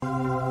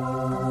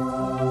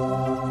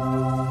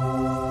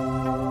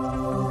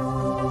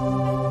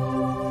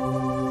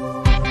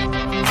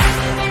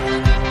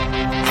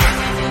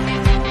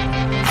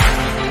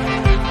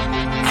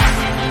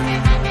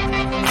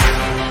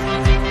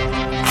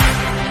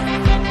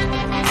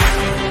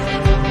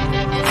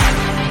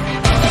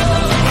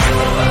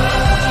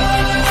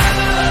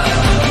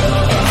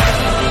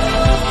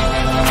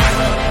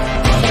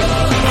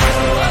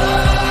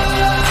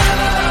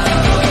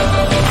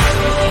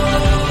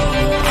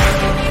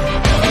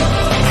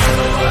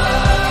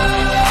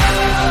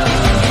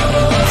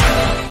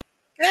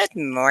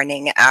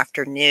morning,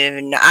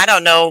 afternoon. I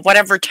don't know,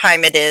 whatever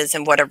time it is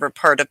in whatever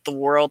part of the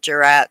world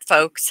you're at,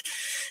 folks.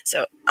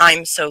 So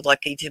I'm so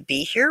lucky to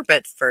be here.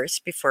 But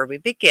first, before we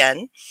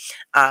begin,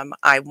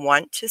 I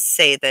want to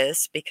say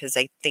this because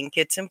I think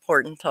it's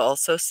important to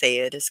also say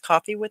it as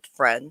Coffee with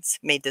Friends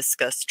may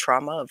discuss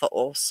trauma of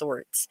all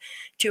sorts,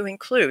 to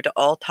include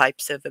all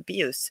types of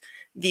abuse.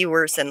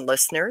 Viewers and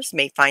listeners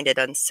may find it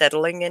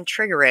unsettling and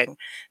triggering.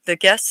 The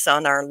guests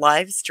on our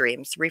live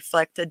streams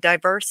reflect a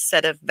diverse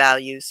set of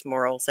values,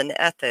 morals, and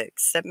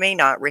ethics that may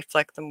not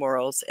reflect the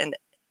morals and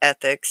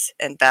ethics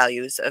and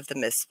values of the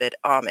Misfit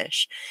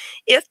Amish.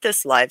 If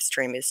this live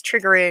stream is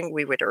triggering,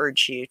 we would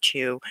urge you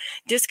to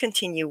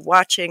discontinue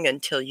watching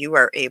until you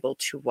are able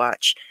to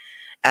watch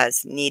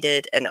as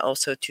needed, and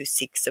also to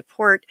seek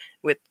support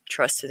with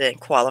trusted and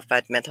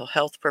qualified mental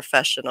health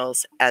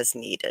professionals as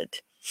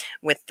needed.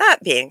 With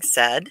that being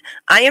said,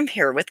 I am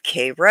here with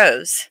Kay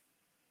Rose.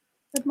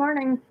 Good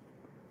morning.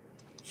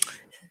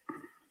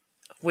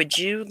 Would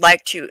you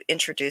like to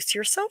introduce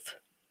yourself?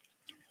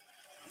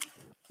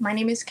 My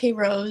name is Kay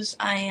Rose.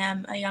 I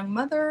am a young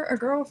mother, a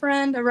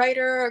girlfriend, a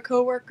writer, a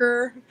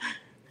coworker.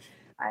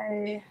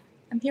 I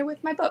am here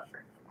with my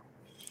book.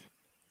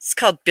 It's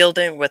called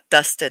Building with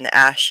Dust and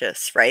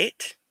Ashes,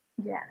 right?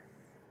 Yeah.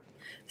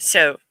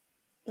 So,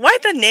 why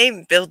the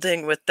name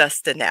Building with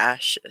Dust and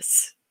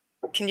Ashes?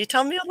 Can you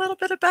tell me a little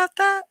bit about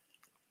that?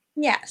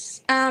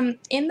 Yes.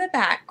 In the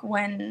back,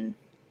 when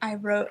I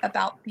wrote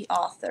about the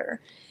author,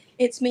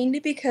 it's mainly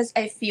because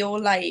I feel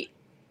like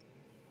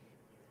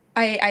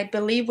I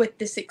believe with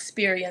this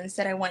experience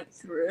that I went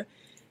through,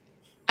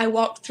 I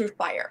walked through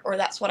fire, or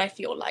that's what I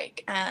feel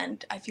like.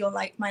 And I feel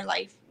like my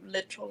life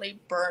literally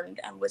burned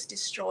and was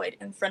destroyed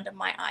in front of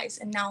my eyes.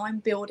 And now I'm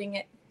building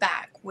it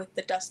back with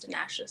the dust and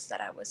ashes that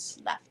I was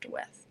left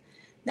with.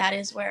 That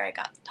is where I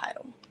got the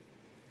title.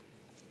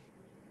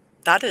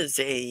 That is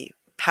a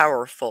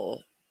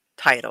powerful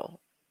title,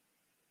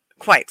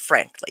 quite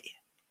frankly,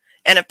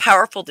 and a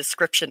powerful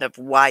description of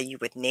why you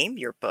would name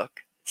your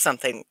book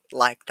something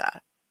like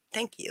that.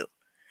 Thank you.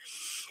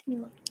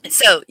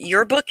 So,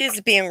 your book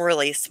is being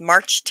released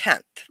March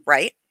 10th,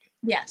 right?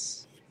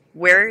 Yes.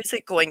 Where is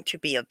it going to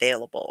be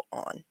available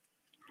on?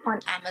 On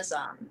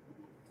Amazon.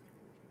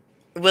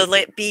 Will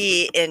it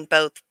be in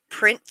both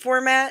print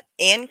format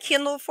and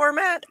Kindle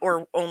format,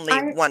 or only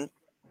one?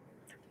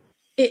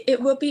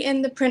 It will be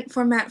in the print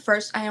format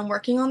first. I am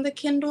working on the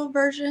Kindle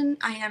version.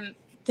 I am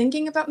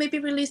thinking about maybe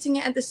releasing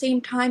it at the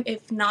same time.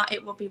 If not,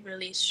 it will be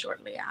released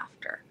shortly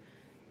after.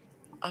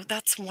 Oh,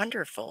 that's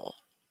wonderful.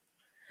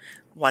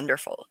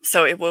 Wonderful.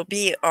 So it will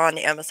be on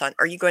Amazon.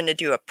 Are you going to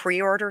do a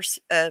pre-order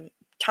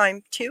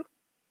time too?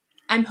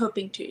 I'm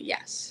hoping to,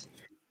 yes.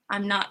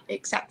 I'm not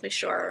exactly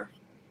sure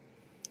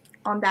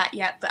on that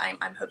yet, but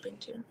I'm hoping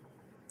to.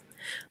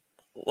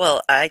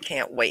 Well, I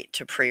can't wait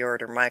to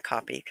pre-order my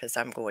copy because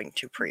I'm going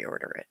to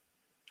pre-order it.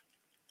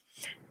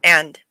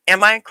 And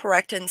am I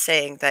correct in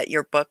saying that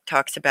your book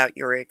talks about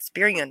your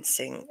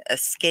experiencing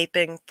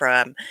escaping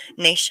from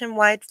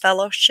Nationwide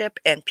Fellowship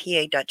and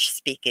PA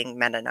Dutch-speaking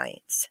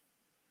Mennonites?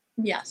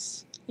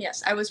 Yes.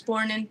 Yes. I was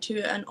born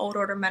into an Old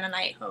Order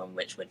Mennonite home,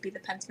 which would be the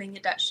Pennsylvania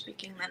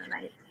Dutch-speaking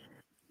Mennonite.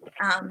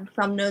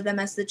 Some know them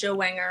as the Joe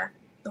Wanger,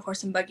 the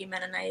Horse and Buggy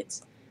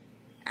Mennonites.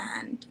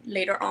 And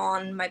later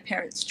on, my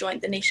parents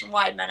joined the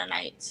Nationwide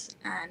Mennonites,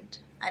 and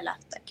I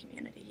left that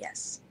community,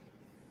 yes.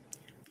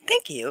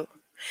 Thank you.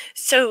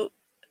 So,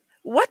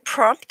 what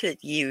prompted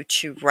you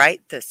to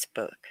write this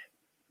book?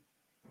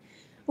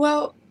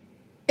 Well,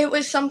 it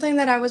was something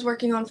that I was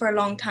working on for a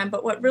long time,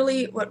 but what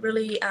really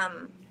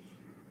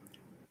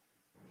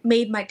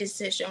made my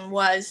decision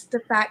was the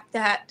fact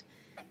that,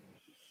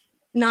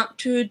 not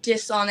to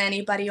diss on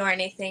anybody or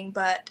anything,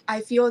 but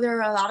I feel there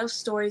are a lot of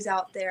stories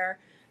out there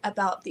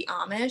about the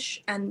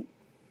Amish, and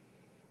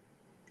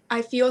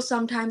I feel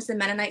sometimes the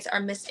Mennonites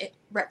are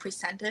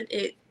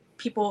misrepresented.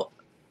 People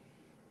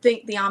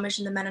think the Amish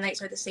and the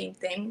Mennonites are the same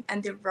thing,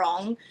 and they're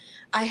wrong.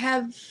 I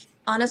have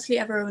honestly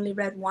ever only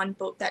read one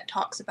book that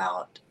talks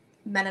about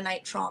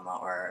Mennonite trauma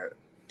or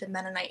the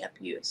Mennonite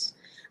abuse.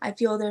 I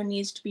feel there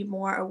needs to be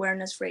more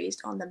awareness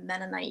raised on the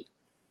Mennonite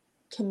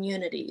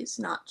communities,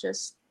 not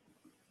just,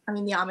 I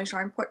mean, the Amish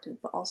are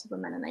important, but also the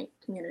Mennonite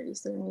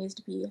communities. There needs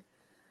to be.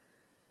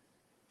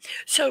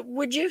 So,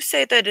 would you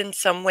say that in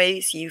some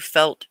ways you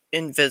felt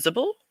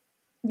invisible?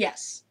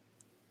 Yes.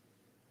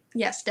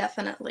 Yes,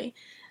 definitely.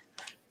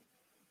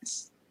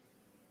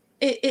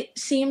 It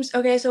seems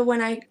okay. So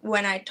when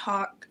I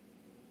talk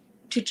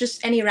to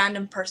just any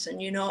random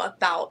person,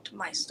 about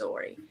my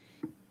story,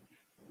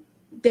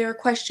 their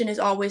question is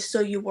always, so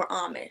you were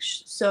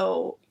Amish.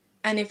 So,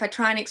 and if I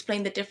try and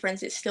explain the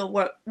difference, it's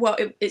still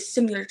it's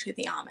similar to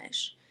the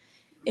Amish.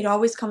 It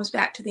always comes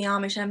back to the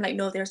Amish, and I'm like,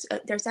 no,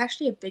 there's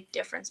actually a big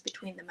difference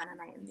between the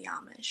Mennonite and the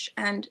Amish.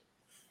 And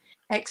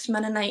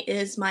ex-Mennonite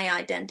is my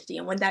identity,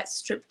 and when that's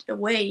stripped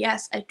away,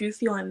 yes, I do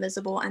feel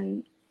invisible.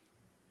 And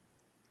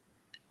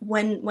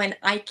when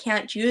I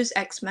can't use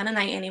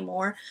ex-Mennonite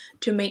anymore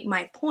to make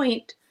my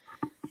point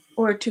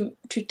or to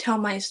tell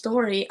my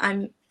story,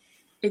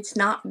 it's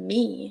not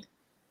me,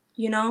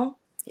 you know?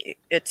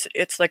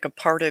 It's like a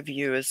part of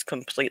you is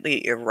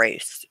completely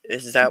erased.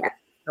 Is that what Yeah,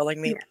 you're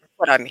telling me? yeah, That's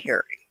what I'm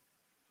hearing.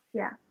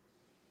 yeah.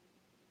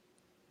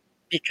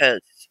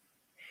 Because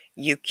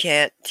you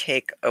can't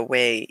take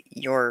away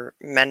your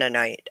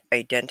Mennonite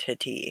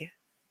identity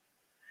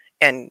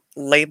and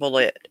label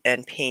it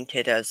and paint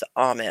it as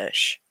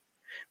Amish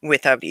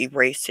without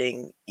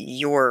erasing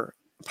your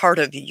part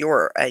of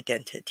your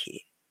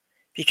identity.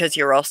 Because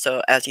you're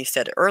also, as you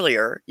said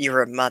earlier,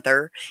 you're a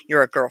mother,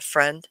 you're a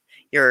girlfriend,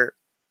 you're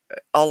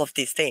all of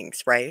these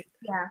things, right?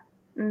 Yeah.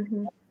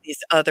 Mhm.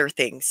 These other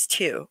things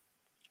too.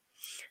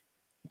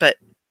 But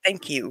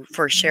thank you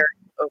for sharing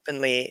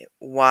openly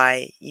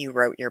why you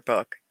wrote your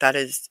book. That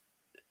is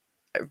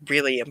a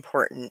really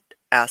important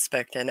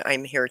aspect, and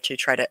I'm here to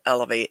try to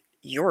elevate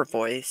your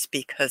voice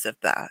because of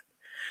that.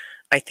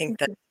 I think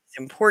that it's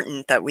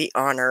important that we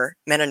honor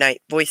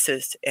Mennonite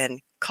voices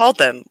and call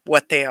them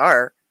what they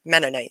are,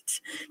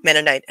 Mennonites.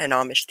 Mennonite and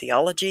Amish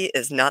theology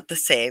is not the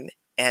same,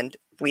 and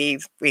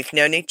we've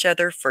known each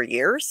other for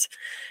years,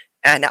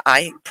 and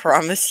I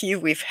promise you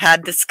we've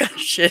had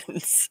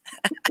discussions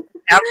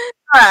after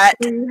that.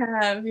 We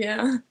have,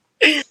 yeah.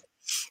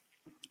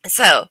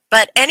 So,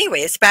 but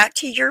anyways, back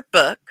to your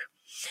book.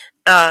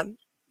 Um,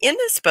 in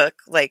this book,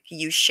 like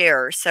you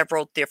share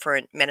several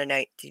different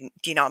Mennonite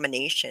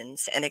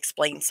denominations and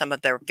explain some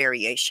of their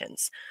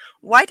variations.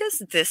 Why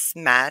does this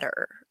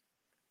matter?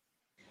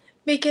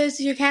 Because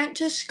you can't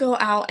just go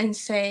out and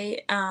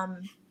say,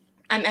 I'm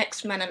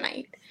ex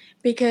Mennonite.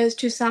 Because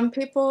to some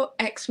people,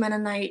 ex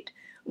Mennonite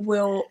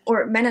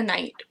or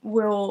Mennonite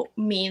will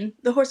mean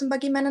the horse and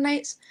buggy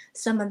Mennonites.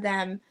 Some of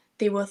them,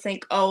 they will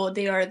think, oh,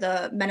 they are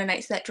the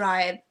Mennonites that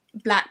drive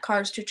black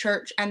cars to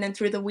church, and then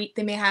through the week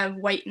they may have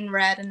white and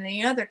red and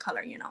any other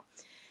color, you know.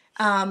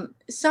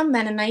 Some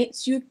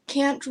Mennonites, you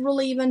can't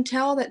really even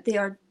tell that they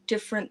are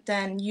different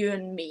than you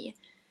and me.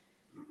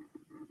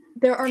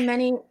 There are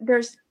many,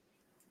 there's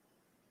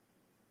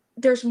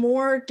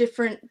more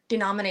different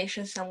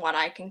denominations than what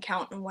I can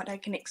count and what I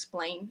can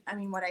explain. I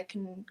mean, what I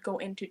can go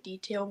into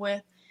detail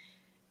with.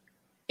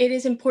 It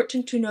is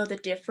important to know the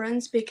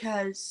difference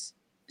because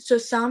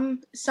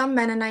some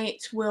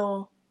Mennonites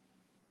will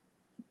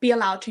be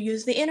allowed to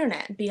use the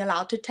internet, be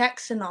allowed to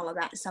text and all of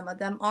that. Some of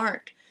them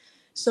aren't.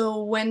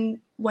 So when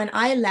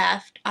I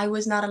left, I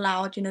was not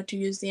allowed, you know, to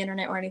use the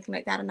internet or anything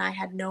like that, and I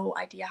had no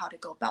idea how to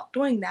go about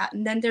doing that.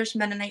 And then there's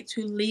Mennonites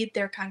who lead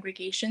their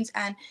congregations,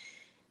 and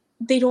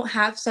they don't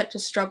have such a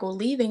struggle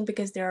leaving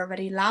because they're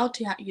already allowed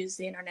to use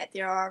the internet.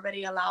 They're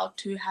already allowed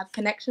to have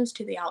connections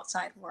to the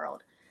outside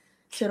world.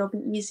 So it'll be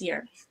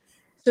easier.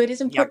 So it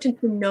is Yep.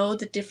 important to know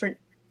the different,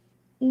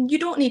 you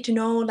don't need to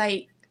know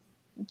like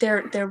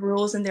their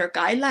rules and their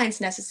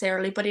guidelines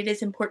necessarily, but it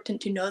is important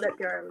to know that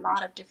there are a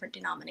lot of different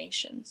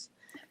denominations.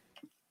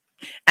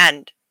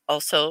 And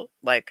also,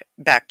 like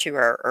back to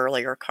our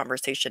earlier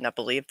conversation, I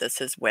believe this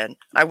is when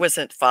I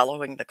wasn't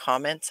following the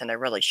comments and I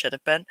really should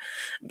have been.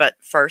 But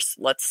first,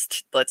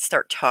 let's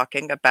start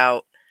talking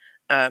about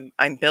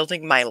I'm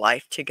building my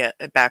life to get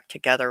back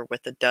together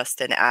with the dust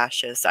and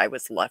ashes I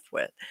was left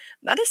with.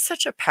 That is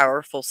such a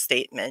powerful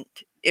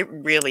statement. It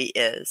really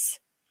is.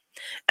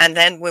 And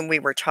then when we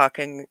were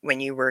talking, when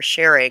you were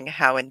sharing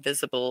how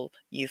invisible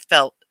you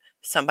felt,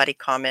 somebody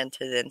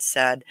commented and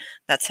said,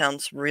 that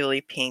sounds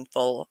really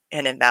painful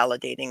and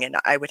invalidating. And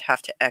I would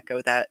have to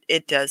echo that.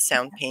 It does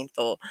sound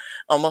painful,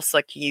 almost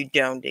like you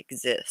don't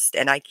exist.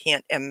 And I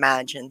can't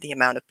imagine the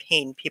amount of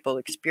pain people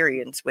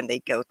experience when they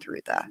go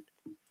through that.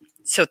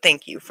 So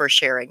thank you for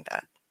sharing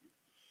that.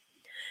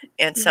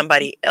 And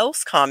somebody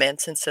else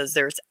comments and says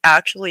there's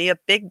actually a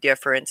big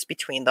difference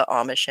between the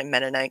Amish and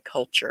Mennonite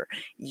culture.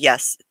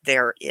 Yes,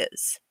 there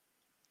is.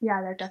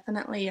 Yeah, there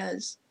definitely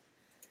is.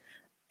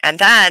 And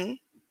then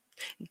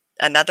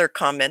another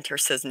commenter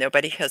says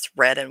nobody has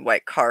red and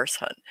white cars,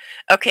 hun.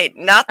 Okay,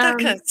 not the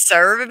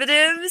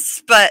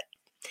conservatives, but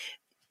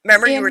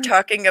remember you were In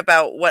talking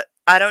about what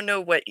I don't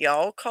know what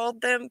y'all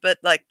called them, but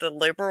like the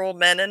liberal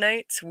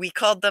Mennonites, we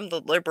called them the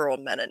liberal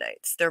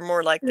Mennonites. They're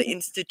more like the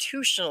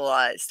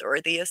institutionalized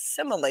or the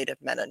assimilated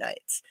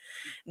Mennonites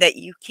that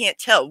you can't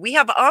tell. We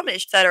have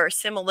Amish that are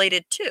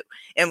assimilated too,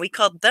 and we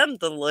called them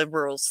the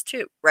liberals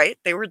too, right?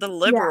 They were the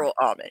yeah, liberal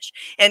Amish,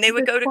 and they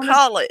would the go to corner,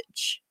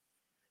 college.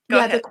 Go yeah,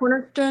 ahead. the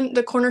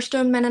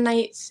cornerstone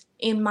Mennonites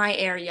in my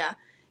area,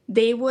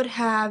 they would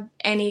have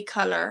any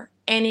color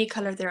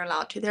they're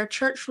allowed to. Their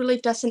church really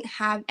doesn't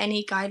have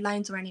any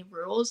guidelines or any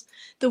rules.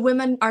 The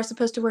women are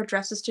supposed to wear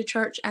dresses to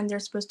church and they're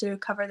supposed to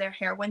cover their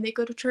hair when they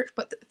go to church,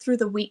 but through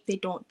the week they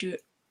don't do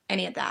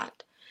any of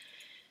that.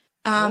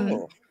 Um,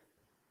 Oh,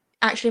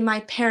 Actually, my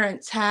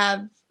parents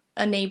have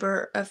a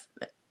neighbor of,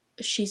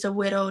 she's a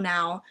widow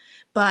now,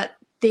 but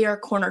they are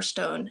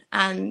cornerstone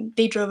and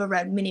they drove a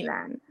red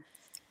minivan.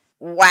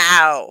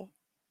 wow.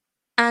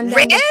 And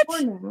then the Red?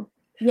 Horning,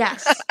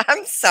 yes. I'm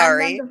And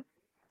sorry.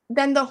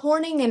 then the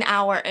Horning in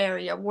our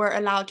area were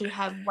allowed to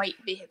have white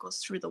vehicles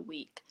through the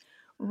week.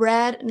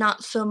 Red,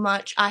 not so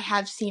much. I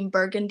have seen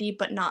burgundy,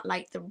 but not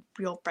like the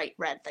real bright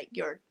red like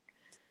you're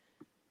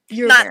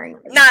Not wearing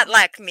right not now.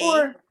 like me.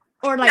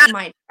 Or like Not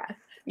my dress.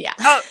 Yeah.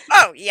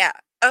 oh yeah.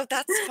 Oh,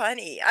 that's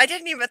funny. I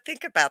didn't even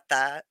think about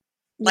that.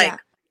 Yeah.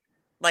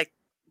 Like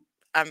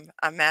like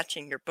I'm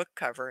matching your book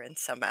cover in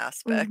some Hmm.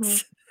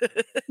 aspects.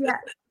 Yeah.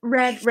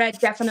 Red.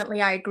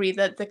 Definitely, I agree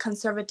that the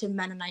conservative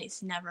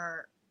Mennonites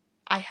never.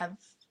 I have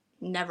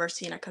never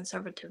seen a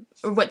conservative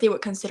or what they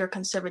would consider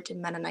conservative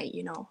Mennonite.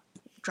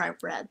 Drive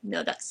red.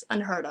 No, that's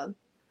unheard of.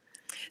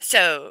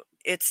 So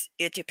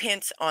it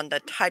depends on the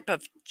type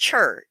of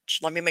church.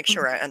 Let me make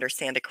sure I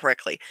understand it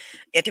correctly.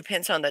 It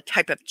depends on the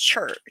type of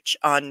church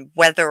on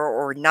whether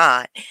or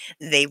not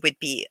they would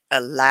be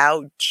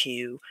allowed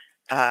to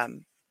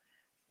um,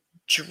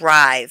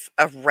 drive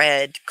a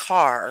red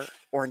car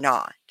or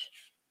not.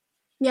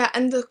 Yeah,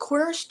 and the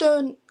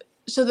Cornerstone,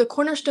 so the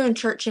Cornerstone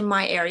Church in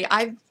my area,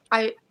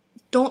 I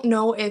don't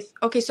know if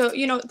okay, so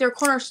they're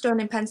Cornerstone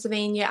in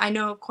Pennsylvania. I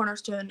know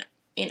Cornerstone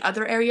in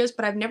other areas,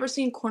 but I've never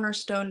seen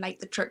Cornerstone like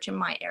the church in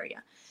my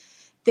area.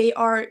 They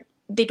are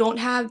they don't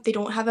have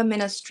a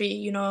ministry,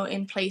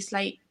 in place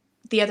like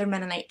the other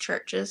Mennonite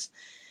churches.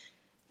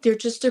 They're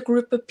just a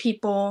group of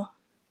people.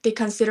 They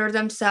consider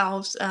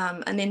themselves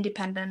an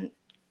independent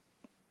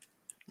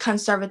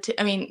conservative.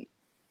 I mean,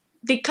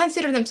 they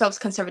consider themselves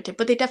conservative,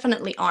 but they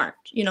definitely aren't.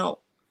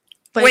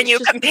 But When it's you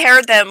just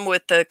compare them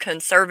with the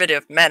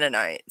conservative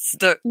Mennonites,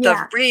 the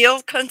yeah.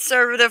 real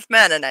conservative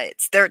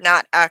Mennonites, they're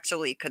not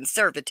actually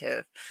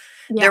conservative.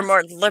 They're Yeah.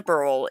 more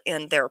liberal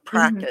in their Mhm.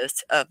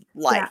 practice of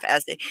Yeah. life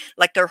as they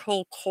like their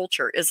whole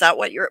culture. Is that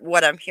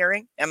what I'm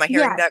hearing? Am I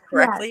hearing Yes, that yes.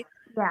 correctly?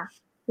 Yeah.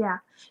 Yeah.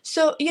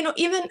 So,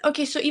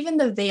 even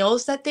the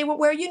veils that they would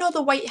wear,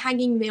 the white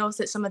hanging veils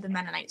that some of the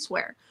Mennonites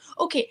wear.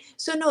 Okay,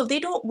 so no, they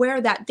don't wear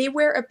that. They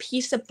wear a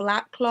piece of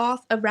black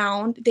cloth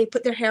around. They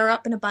put their hair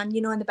up in a bun,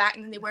 in the back,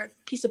 and then they wear a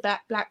piece of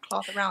black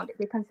cloth around it.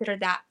 They consider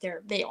that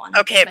their veil, and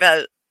Okay,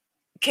 but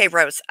okay,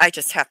 Rose, I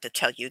just have to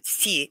tell you,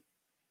 see,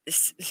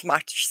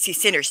 sie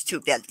sind zu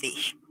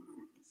weltlich.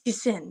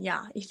 sin,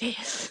 yeah, it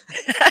is.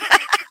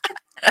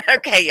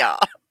 Okay, y'all.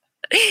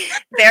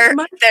 They're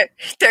My they're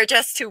they're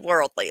just too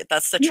worldly.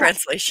 That's the yeah,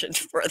 translation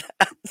for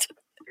that.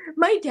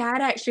 my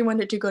dad actually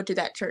wanted to go to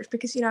that church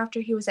because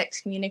after he was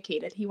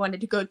excommunicated, he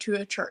wanted to go to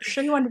a church.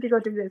 So he wanted to go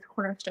to this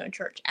Cornerstone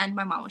church, and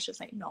my mom was just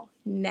like, "No,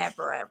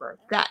 never ever.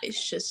 That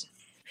is just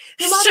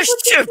you might as well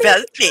Zu just stay at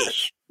the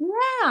church." weltlich.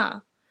 Yeah,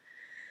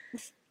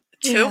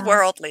 Too yeah.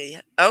 worldly.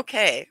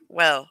 Okay,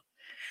 well,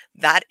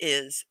 that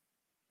is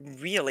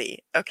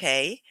really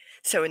okay.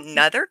 So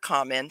another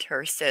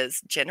commenter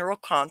says General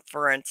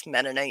Conference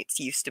Mennonites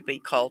used to be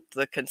called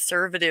the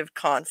Conservative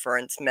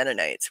Conference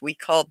Mennonites. We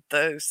called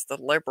those the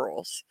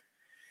liberals.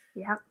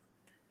 Yeah.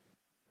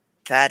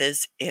 That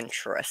is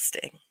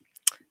interesting.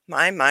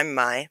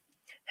 My.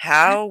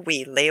 How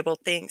we label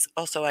things.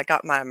 Also, I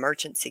got my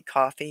emergency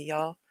coffee,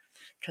 y'all,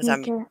 because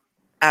I'm Okay.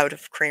 out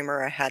of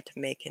creamer. I had to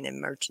make an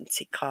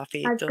emergency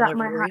coffee I've got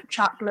my delivery, hot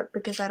chocolate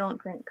because I don't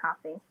drink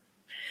coffee.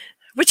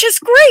 which is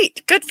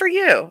great. Good for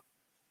you.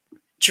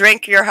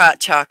 Drink your hot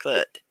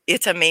chocolate.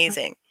 It's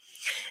amazing.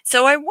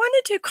 So I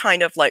wanted to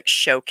kind of like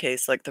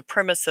showcase like the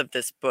premise of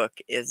this book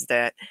is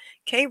that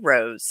Kay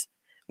Rose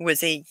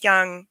was a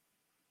young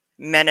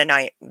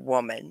Mennonite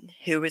woman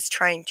who was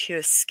trying to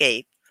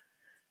escape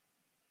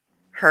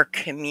her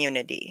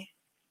community.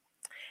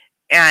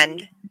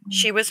 And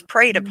she was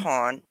preyed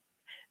upon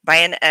by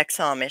an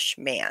ex-Amish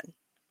man.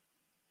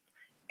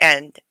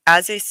 And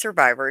as a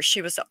survivor,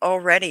 she was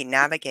already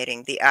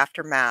navigating the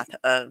aftermath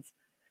of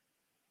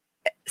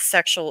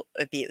sexual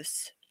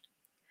abuse.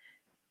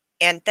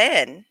 And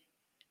then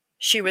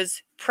she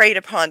was preyed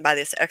upon by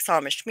this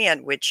ex-Amish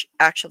man, which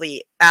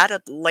actually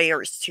added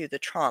layers to the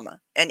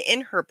trauma. And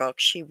in her book,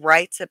 she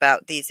writes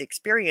about these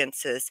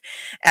experiences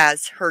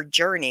as her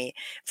journey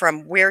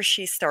from where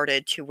she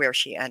started to where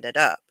she ended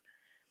up.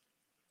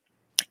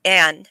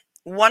 And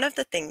one of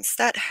the things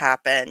that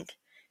happened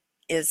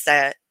is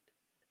that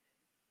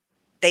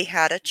they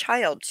had a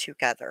child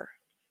together.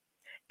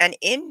 And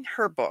in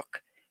her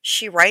book,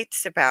 she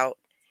writes about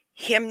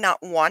him not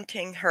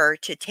wanting her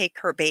to take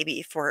her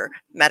baby for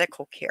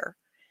medical care.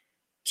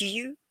 Do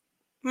you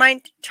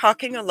mind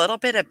talking a little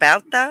bit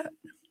about that?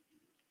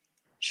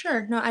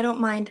 Sure. No, I don't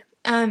mind.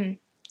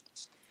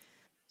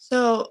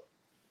 So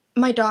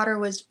my daughter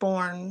was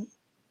born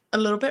a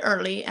little bit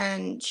early,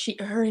 and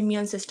her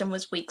immune system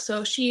was weak,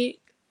 so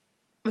she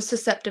was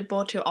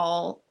susceptible to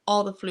all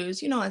the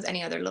flus, as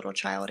any other little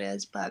child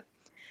is, but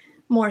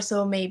more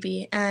so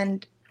maybe.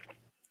 And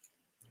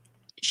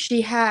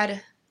she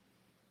had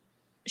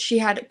she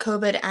had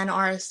COVID and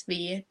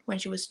RSV when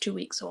she was 2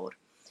 weeks old.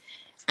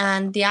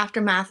 And the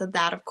aftermath of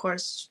that, of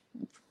course,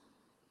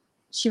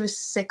 she was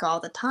sick all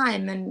the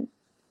time. And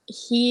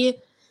he,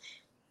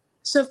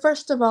 so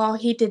first of all,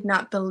 he did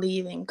not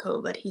believe in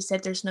COVID. He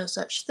said there's no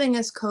such thing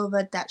as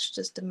COVID. That's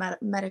just a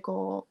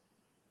medical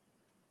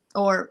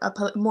or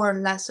more or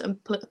less a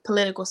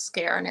political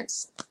scare. And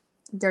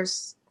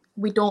there's,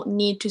 we don't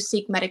need to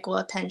seek medical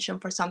attention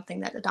for something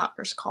that the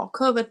doctors call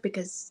COVID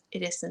because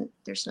it isn't,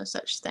 there's no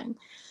such thing.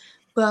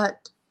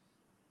 But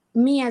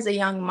me as a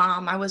young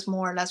mom, I was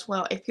more or less,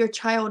 well, if your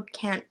child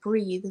can't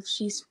breathe, if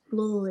she's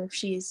flu, if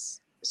she's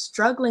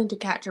struggling to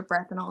catch her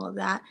breath and all of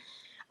that,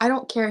 I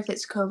don't care if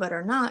it's COVID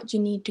or not, you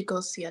need to go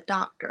see a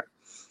doctor.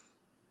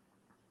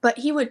 But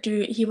he would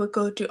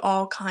go to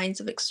all kinds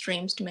of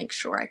extremes to make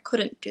sure I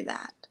couldn't do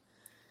that.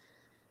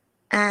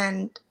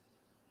 And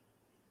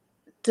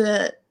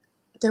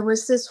there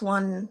was this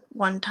one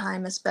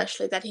time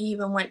especially that he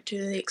even went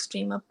to the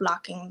extreme of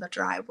blocking the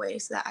driveway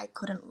so that I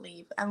couldn't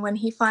leave. And when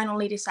he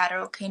finally decided,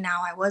 okay,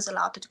 now I was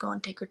allowed to go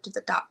and take her to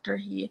the doctor,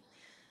 he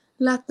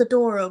left the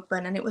door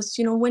open, and it was,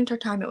 winter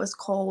time, it was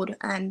cold.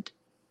 And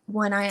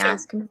when I So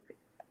asked him,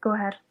 go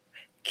ahead.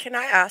 can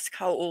I ask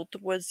how old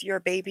was your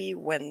baby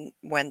when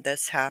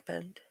this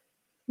happened?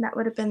 That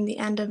would have been the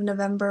end of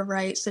November,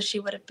 right? So she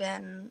would have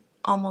been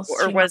almost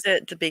Or 3 months. was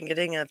it the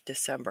beginning of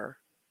December?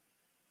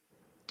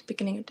 The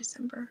beginning of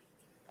December.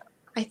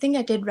 I think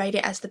I did write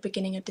it as the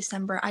beginning of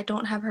December. I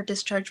don't have her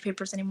discharge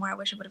papers anymore. I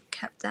wish I would have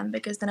kept them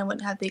because then I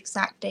wouldn't have the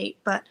exact date.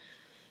 But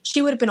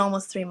she would have been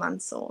almost 3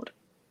 months old.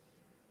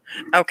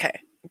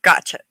 Okay,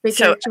 gotcha. Because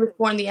So she was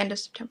born the end of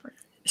September.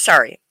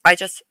 sorry, I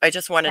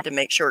just wanted to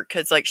make sure,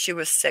 because like she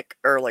was sick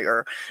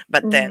earlier,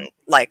 but then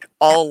like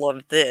all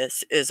of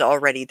this is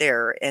already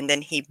there, and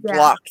then he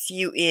blocks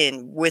you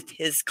in with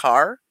his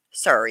car.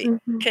 Sorry,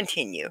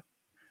 continue.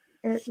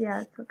 It's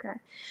okay.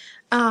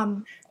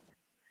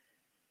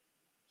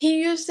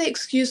 He used the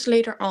excuse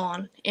later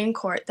on in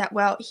court that,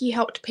 well, he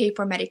helped pay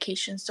for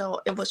medication,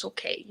 so it was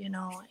okay,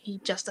 he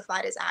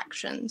justified his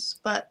actions.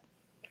 But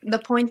the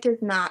point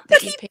is not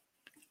that you pay.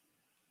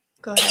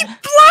 Go ahead. He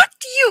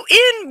blocked you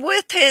in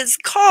with his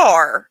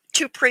car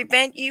to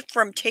prevent you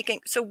from taking.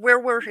 So where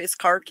were his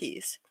car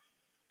keys?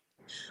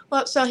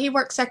 Well, so he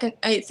worked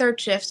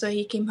third shift, so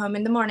he came home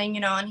in the morning,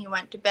 and he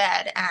went to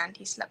bed, and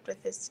he slept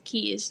with his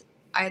keys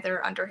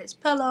either under his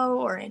pillow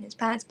or in his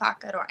pants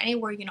pocket or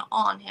anywhere,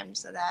 on him,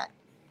 so that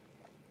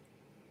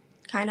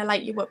kind of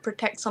like you would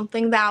protect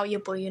something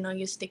valuable,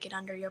 you stick it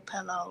under your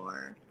pillow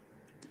or.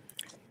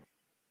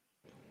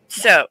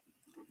 So,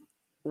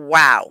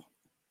 wow.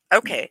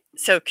 Okay,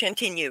 so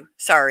continue.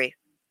 Sorry.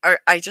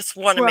 I just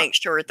want to make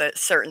sure that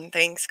certain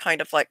things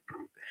kind of like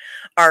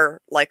are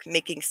like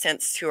making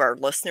sense to our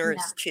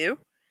listeners too.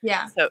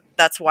 Yeah. So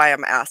that's why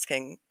I'm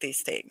asking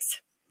these things.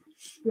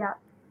 Yeah.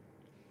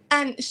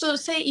 And so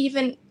say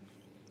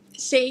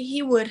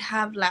he would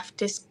have left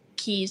his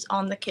keys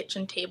on the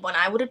kitchen table and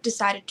I would have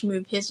decided to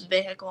move his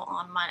vehicle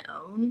on my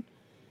own.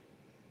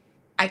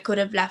 I could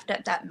have left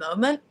at that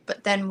moment,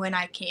 but then when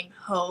I came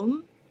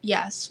home,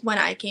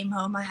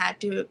 I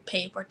had to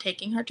pay for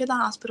taking her to the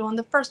hospital in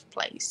the first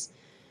place.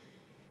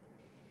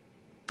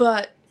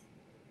 But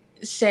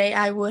say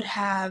I would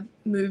have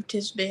moved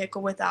his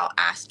vehicle without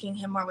asking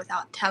him or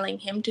without telling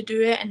him to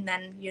do it, and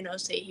then,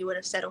 say he would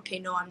have said, okay,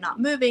 no, I'm not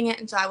moving it,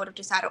 and so I would have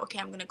decided, okay,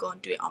 I'm going to go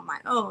and do it on my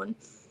own.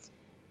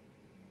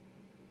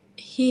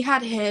 He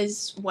had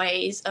his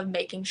ways of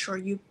making sure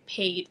you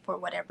paid for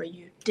whatever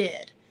you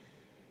did.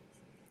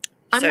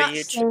 I'm not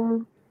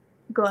saying...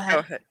 Go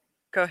ahead.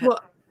 Go ahead.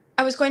 Well,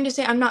 I was going to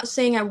say, I'm not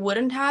saying I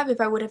wouldn't have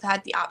if I would have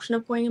had the option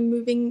of going and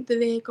moving the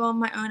vehicle on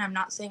my own. I'm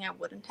not saying I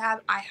wouldn't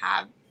have. I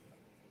have.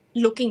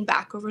 Looking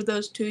back over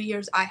those 2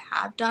 years, I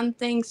have done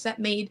things that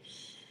made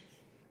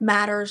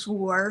matters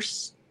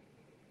worse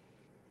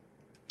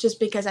just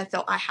because I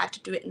felt I had to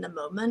do it in the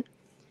moment.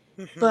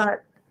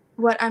 But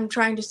what I'm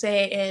trying to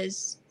say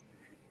is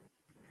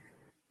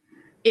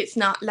it's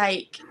not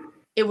like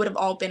it would have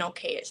all been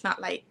okay. It's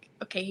not like,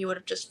 okay, he would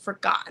have just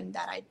forgotten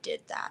that I did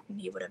that, and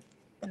he would have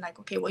been like,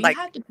 okay, well, you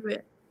had to do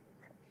it.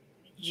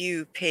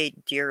 You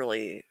paid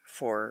dearly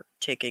for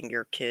taking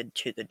your kid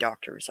to the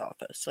doctor's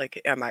office,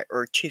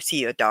 or to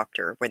see a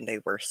doctor when they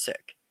were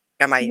sick.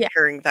 Am I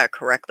hearing that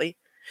correctly?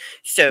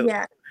 So,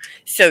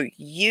 so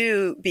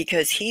you,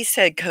 because he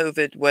said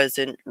COVID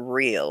wasn't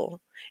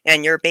real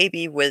and your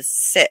baby was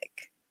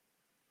sick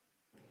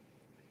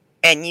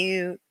and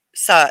you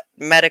sought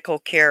medical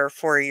care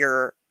for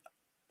your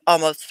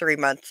almost 3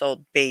 months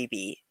old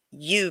baby,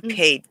 you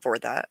paid for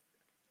that.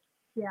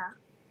 Yeah.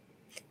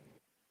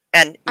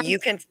 And you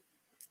can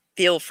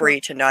feel free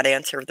to not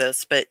answer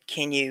this, but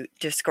can you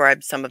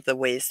describe some of the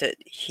ways that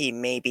he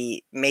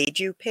maybe made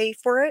you pay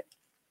for it?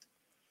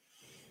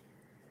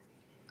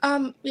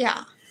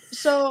 Yeah.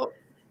 So,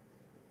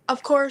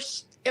 of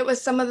course, it was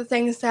some of the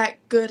things that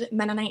good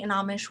Mennonite and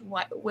Amish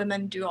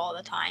women do all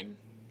the time.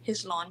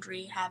 His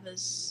laundry, have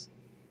his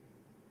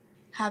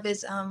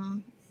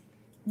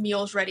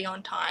meals ready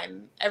on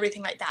time,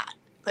 everything like that.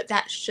 But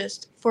that's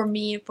just, for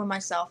me, for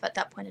myself at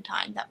that point in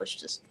time, that was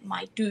just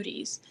my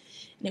duties.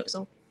 And it was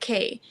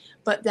okay.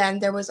 But then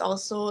there is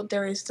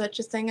such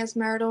a thing as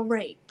marital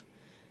rape.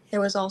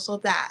 There was also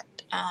that.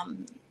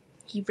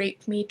 He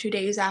raped me 2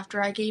 days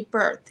after I gave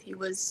birth.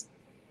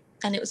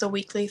 And it was a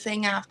weekly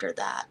thing after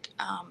that.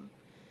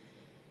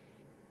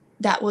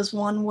 That was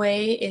one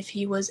way. If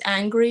he was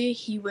angry,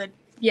 he would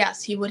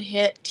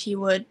hit, he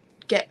would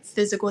get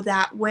physical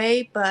that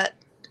way, but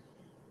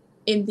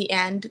in the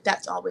end,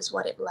 that's always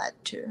what it led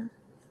to.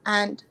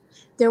 And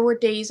there were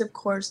days, of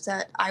course,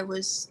 that I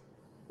was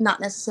not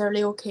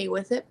necessarily okay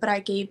with it, but I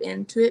gave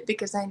into it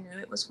because I knew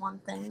it was one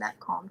thing that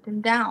calmed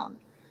him down.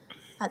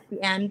 At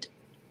the end,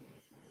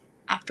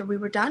 after we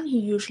were done, he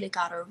usually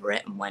got over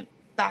it and went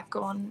back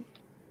on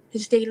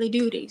his daily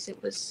duties.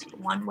 It was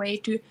one way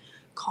to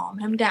calm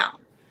him down.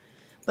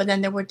 But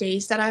then there were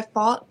days that I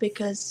fought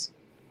because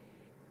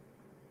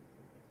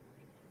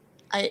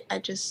I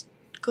just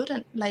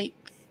couldn't. Like,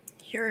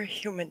 You're a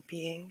human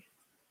being.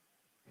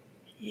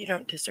 You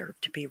don't deserve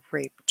to be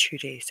raped 2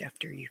 days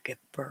after you give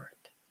birth.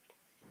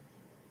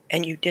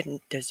 And you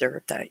didn't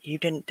deserve that. You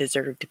didn't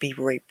deserve to be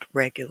raped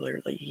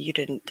regularly. You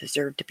didn't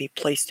deserve to be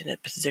placed in a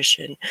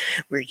position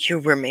where you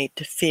were made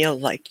to feel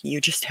like you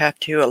just have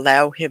to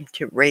allow him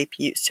to rape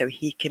you so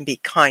he can be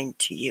kind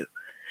to you.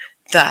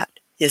 That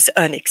is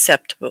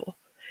unacceptable.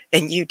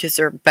 And you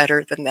deserve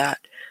better than that.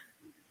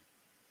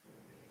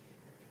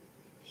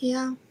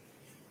 yeah,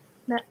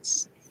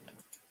 that's,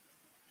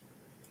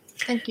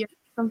 thank you.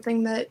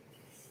 Something that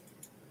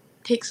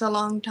takes a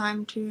long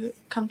time to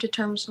come to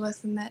terms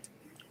with, and that,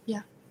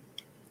 yeah.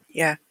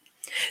 Yeah.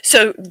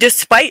 So,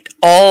 despite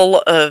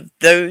all of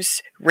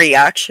those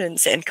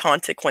reactions and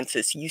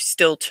consequences, you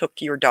still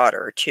took your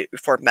daughter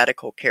for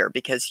medical care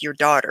because your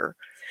daughter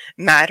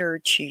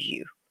mattered to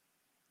you.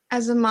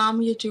 As a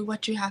mom, you do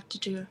what you have to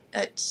do.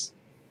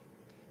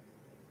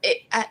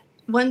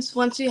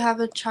 Once you have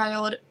a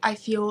child, I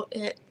feel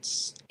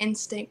it's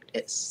instinct,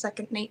 it's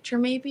second nature,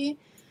 maybe.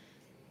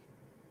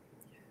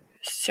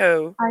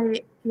 So,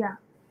 Yeah.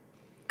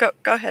 go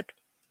ahead.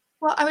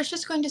 Well, I was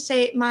just going to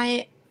say,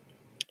 my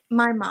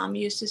mom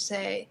used to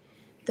say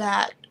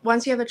that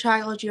once you have a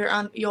child,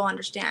 you'll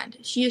understand.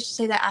 She used to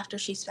say that after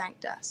she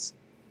spanked us.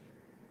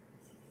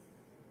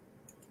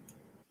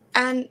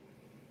 And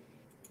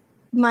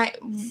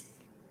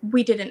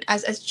we didn't,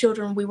 as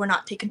children, we were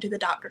not taken to the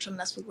doctors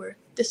unless we were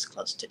this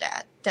close to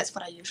dad. That's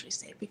what I usually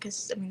say,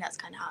 because I mean, that's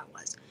kind of how it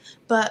was.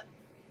 But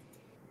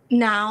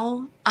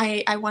now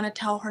I want to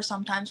tell her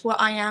sometimes, well,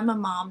 I am a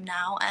mom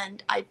now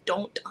and I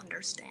don't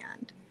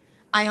understand.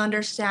 I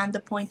understand the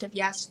point of,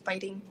 yes,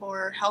 fighting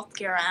for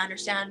healthcare. I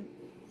understand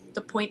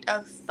the point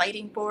of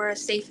fighting for a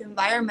safe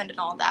environment and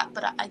all that,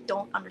 but I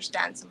don't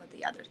understand some of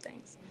the other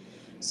things.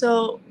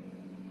 So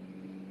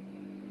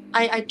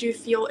I do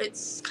feel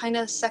it's kind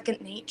of second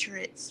nature.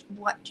 It's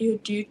what you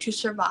do to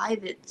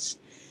survive. It's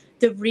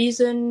the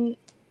reason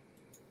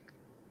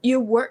you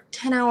work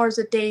 10 hours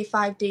a day,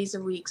 5 days a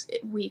week.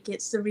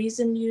 It's the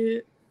reason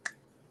you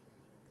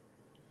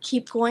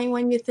keep going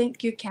when you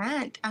think you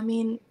can't. I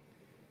mean,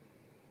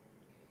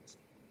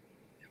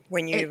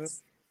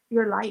 it's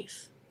your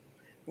life.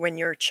 When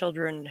your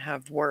children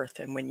have worth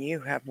and when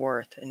you have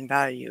worth and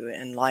value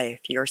in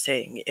life, you're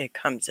saying it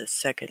comes as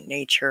second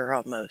nature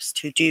almost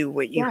to do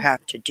what you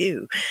have to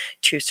do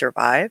to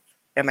survive.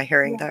 Am I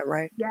hearing that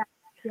right? Yeah.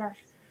 Yes.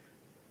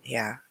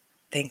 Yeah.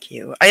 Thank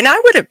you. And I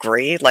would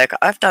agree. Like,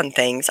 I've done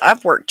things.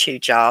 I've worked 2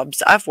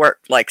 jobs. I've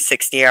worked like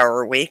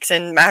 60-hour weeks.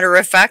 And matter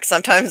of fact,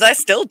 sometimes I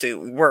still do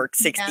work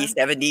 60,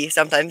 70,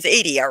 sometimes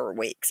 80-hour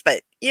weeks.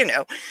 But,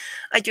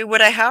 I do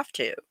what I have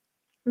to.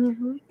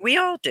 Mm-hmm. We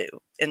all do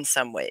in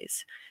some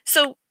ways.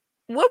 So,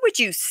 what would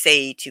you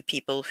say to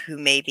people who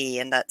may be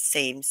in that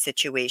same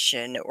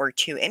situation, or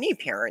to any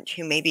parent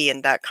who may be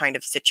in that kind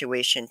of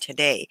situation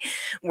today,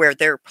 where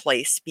they're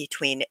placed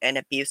between an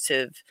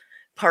abusive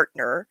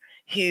partner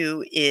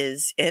who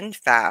is, in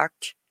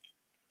fact,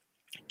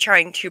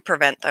 trying to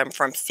prevent them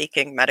from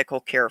seeking medical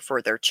care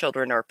for their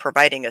children or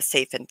providing a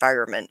safe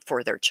environment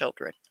for their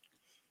children?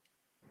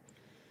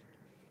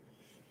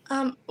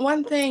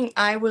 One thing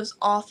I was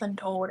often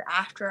told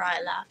after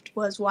I left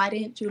was, why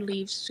didn't you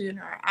leave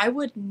sooner? I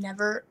would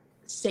never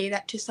say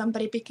that to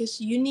somebody, because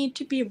you need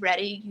to be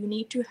ready. You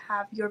need to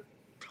have your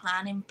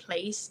plan in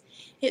place.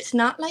 It's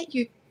not like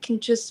you can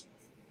just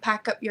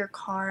pack up your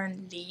car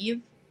and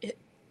leave.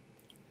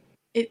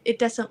 It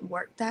doesn't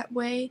work that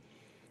way.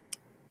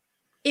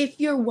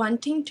 If you're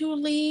wanting to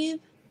leave,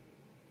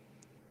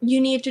 you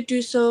need to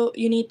do so.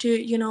 You need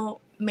to,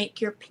 make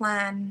your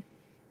plan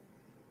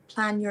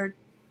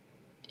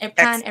and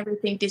plan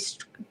everything.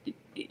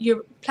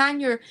 You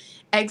plan your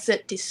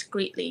exit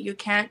discreetly. You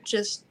can't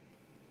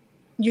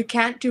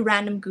do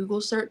random Google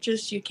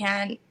searches. You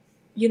can't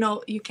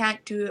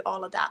do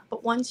all of that.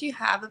 But once you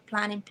have a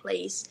plan in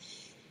place,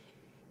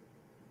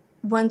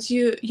 once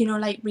you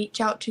like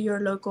reach out to your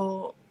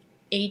local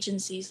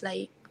agencies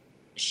like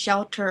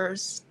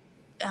shelters,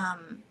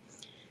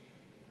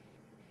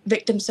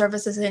 victim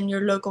services in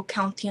your local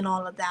county and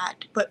all of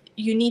that, but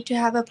you need to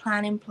have a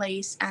plan in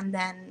place, and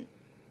then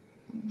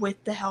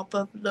with the help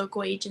of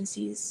local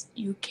agencies,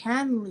 you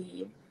can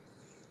leave.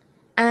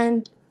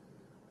 And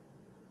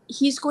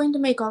he's going to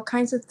make all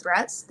kinds of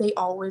threats. They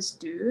always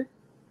do.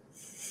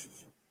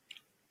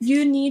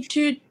 You need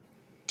to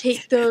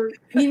take those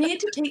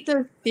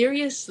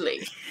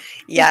seriously.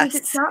 Yes. Because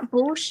it's not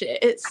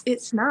bullshit.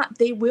 It's not.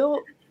 They will.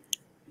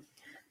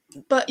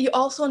 But you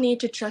also need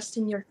to trust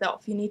in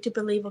yourself. You need to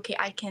believe, okay,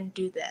 I can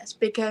do this.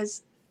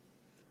 Because,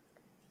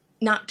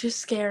 not to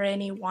scare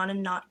anyone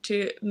and not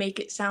to make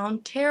it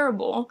sound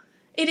terrible,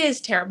 it is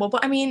terrible.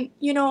 But I mean,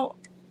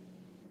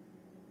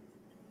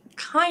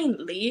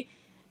 kindly,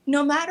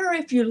 no matter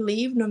if you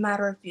leave, no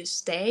matter if you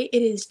stay,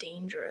 it is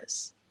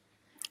dangerous.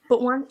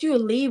 But once you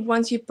leave,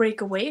 once you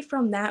break away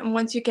from that, and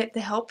once you get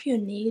the help you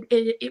need,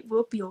 it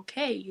will be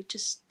okay. You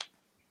just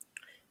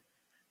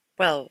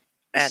Well,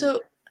 and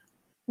so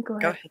go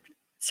go ahead. ahead.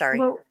 Sorry.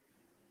 Well,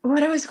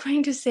 what I was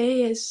going to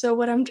say is, so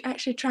what I'm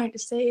actually trying to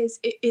say is,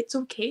 it's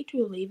okay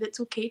to leave. It's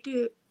okay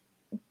to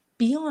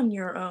be on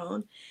your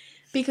own,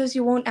 because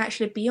you won't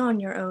actually be on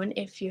your own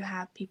if you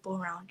have people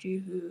around you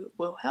who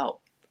will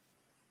help.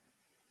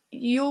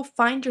 You'll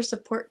find your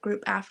support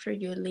group after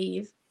you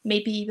leave,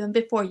 maybe even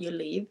before you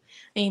leave.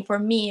 I mean, for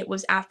me, it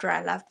was after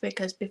I left,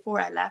 because before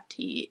I left,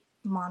 he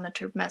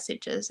monitored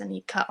messages and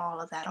he cut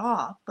all of that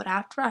off. But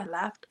after I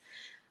left,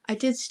 I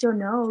did still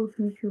know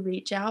who to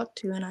reach out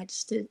to, and I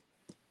just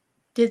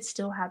did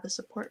still have a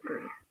support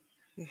group.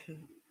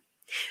 Mhm.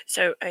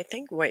 So I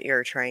think what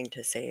you're trying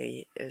to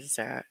say is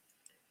that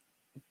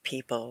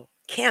people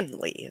can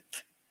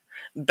leave,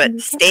 but You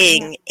can, yeah.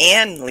 staying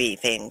and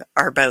leaving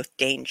are both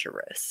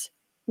dangerous.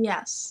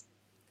 Yes.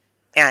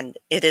 And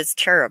it is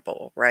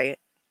terrible, right?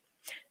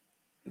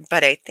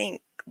 But I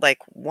think like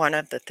one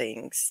of the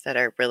things that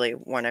I really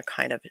want to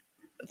kind of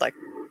like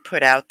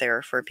put out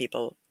there for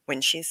people when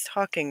she's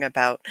talking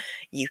about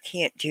you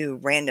can't do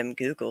random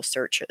Google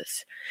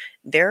searches.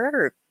 There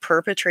are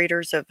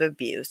perpetrators of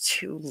abuse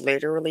who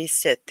literally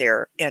sit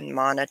there and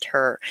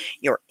monitor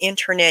your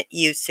internet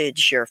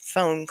usage, your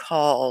phone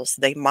calls.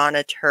 They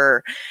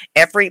monitor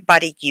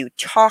everybody you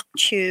talk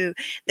to.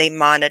 They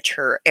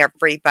monitor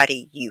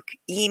everybody you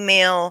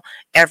email,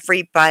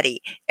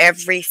 everybody.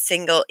 Every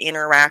single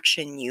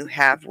interaction you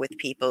have with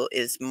people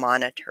is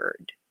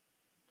monitored.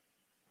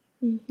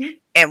 Mm-hmm.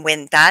 And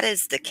when that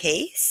is the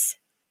case,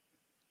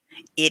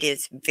 it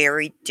is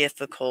very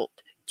difficult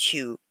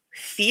to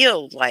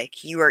feel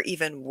like you are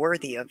even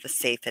worthy of a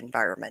safe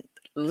environment,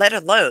 let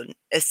alone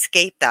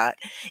escape that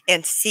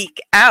and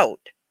seek out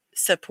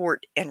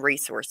support and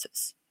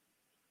resources.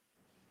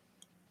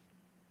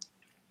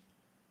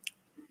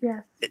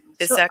 Yes.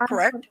 Is So that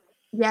correct?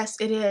 yes,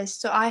 it is.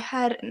 So I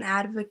had an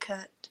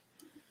advocate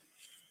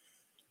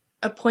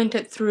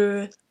appointed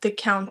through the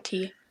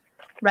county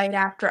right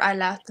after I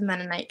left the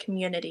Mennonite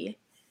community.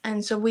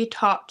 And so we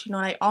talked,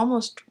 like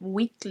almost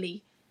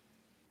weekly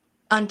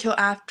until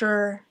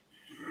after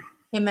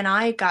him and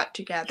I got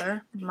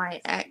together, my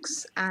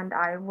ex and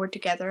I were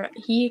together.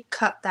 He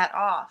cut that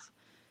off.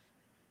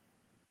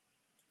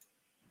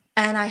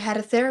 And I had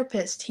a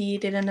therapist. He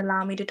didn't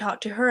allow me to talk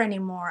to her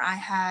anymore. I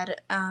had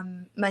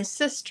my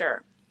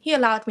sister. He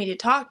allowed me to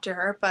talk to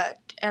her, but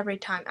every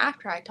time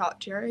after I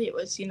talked to her, it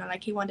was,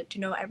 like he wanted to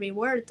know every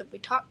word that we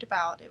talked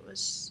about. It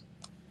was,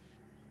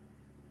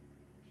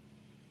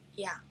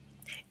 yeah.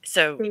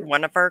 So,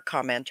 one of our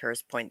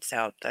commenters points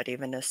out that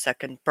even a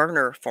second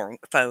burner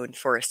phone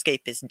for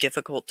escape is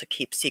difficult to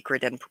keep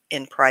secret and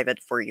in private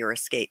for your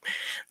escape.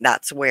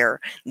 That's where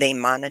they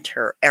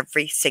monitor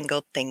every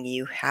single thing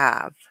you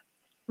have.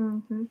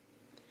 Mm-hmm.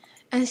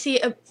 And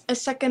see, a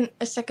second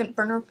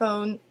burner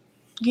phone,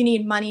 you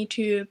need money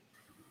to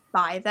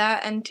buy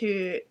that and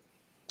to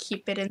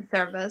keep it in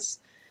service.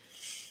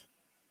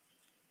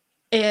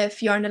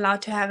 If you aren't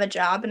allowed to have a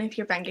job and if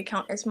your bank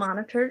account is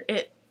monitored,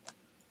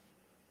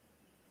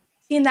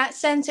 in that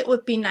sense, it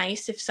would be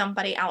nice if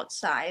somebody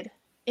outside,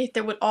 if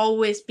there would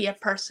always be a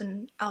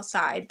person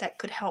outside that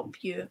could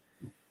help you.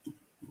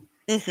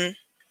 Hmm.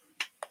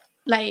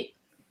 Like,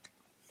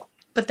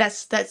 but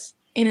that's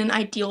in an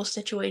ideal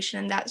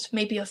situation, and that's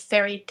maybe a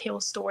fairy tale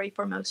story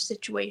for most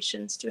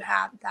situations to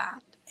have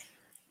that.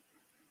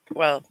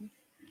 Well,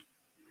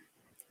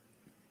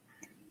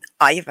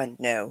 I even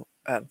know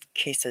of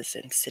cases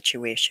and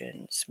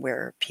situations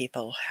where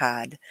people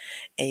had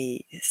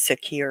a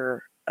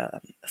secure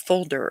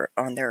folder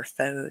on their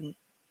phone,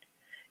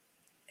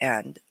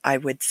 and I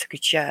would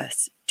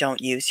suggest don't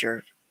use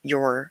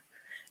your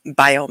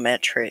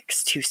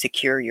biometrics to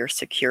secure your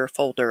secure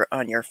folder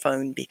on your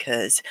phone,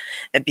 because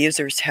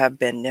abusers have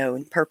been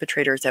known,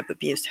 perpetrators of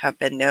abuse have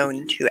been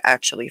known to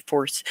actually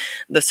force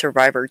the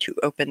survivor to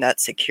open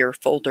that secure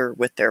folder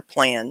with their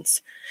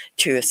plans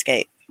to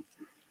escape.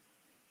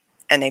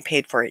 And they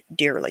paid for it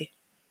dearly.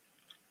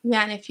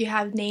 Yeah, and if you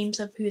have names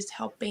of who's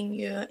helping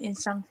you in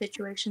some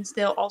situations,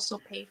 they'll also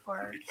pay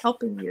for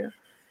helping you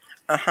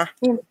Uh-huh.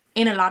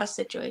 in a lot of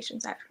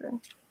situations, actually.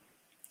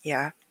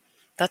 Yeah,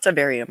 that's a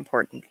very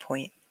important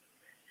point.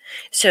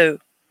 So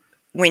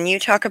when you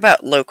talk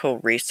about local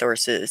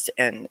resources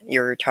and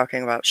you're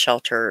talking about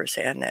shelters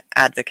and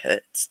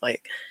advocates,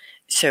 like,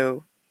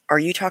 so are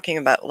you talking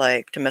about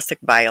like domestic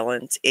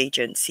violence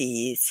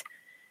agencies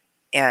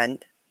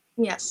and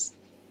Yes.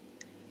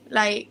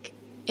 Like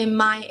in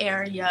my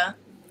area,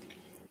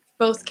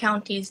 both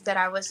counties that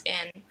I was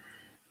in,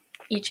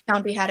 each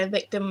county had a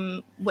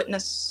victim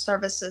witness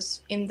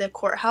services in the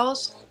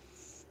courthouse.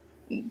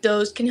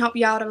 Those can help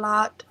you out a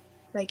lot.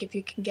 Like if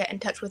you can get in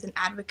touch with an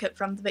advocate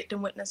from the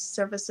victim witness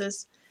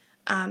services,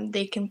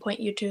 they can point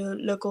you to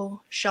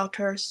local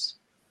shelters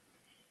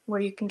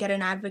where you can get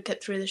an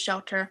advocate through the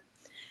shelter.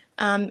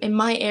 In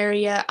my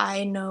area,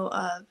 I know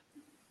of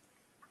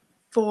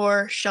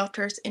 4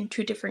 shelters in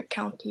 2 different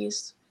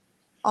counties,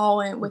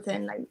 all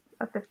within like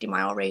a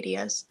 50-mile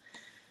radius.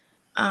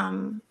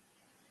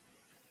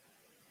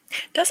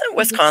 Doesn't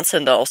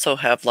Wisconsin also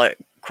have like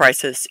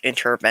crisis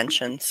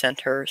intervention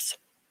centers?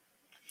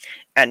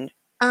 And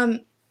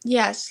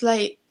Yes,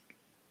 like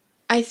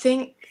I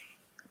think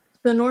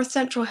the North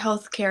Central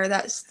Healthcare,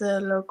 that's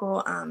the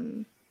local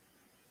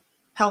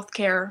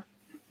healthcare,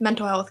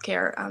 mental health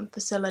care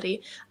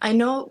facility. I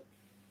know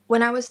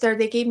when I was there,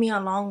 they gave me a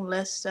long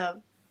list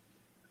of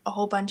a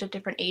whole bunch of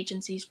different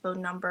agencies,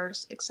 phone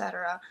numbers,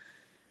 etc.,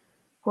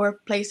 for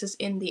places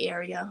in the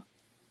area.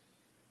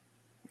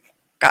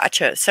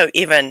 gotcha. So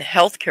even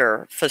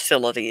healthcare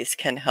facilities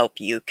can help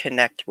you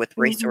connect with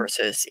Mm-hmm.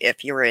 resources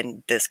if you're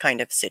in this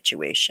kind of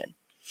situation.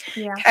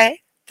 Yeah.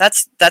 Okay.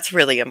 That's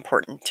really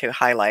important to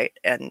highlight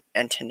and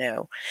to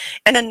know.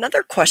 And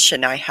another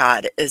question I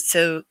had is,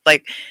 so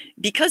like,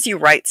 because you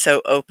write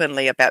so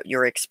openly about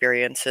your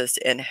experiences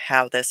and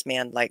how this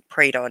man like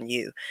preyed on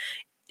you,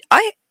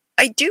 I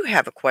I do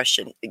have a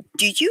question.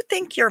 Do you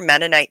think your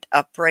Mennonite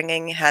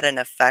upbringing had an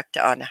effect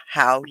on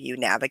how you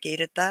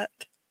navigated that?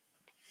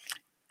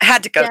 I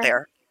had to go Yeah,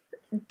 there.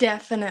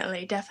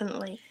 definitely,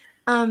 definitely.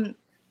 Um,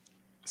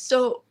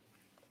 so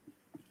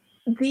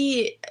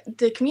the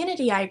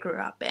community I grew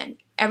up in,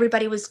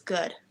 everybody was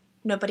good.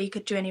 Nobody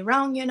could do any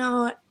wrong, you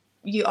know.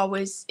 You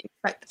always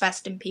expect the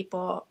best in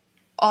people,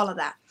 all of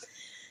that.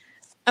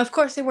 Of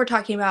course, they were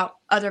talking about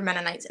other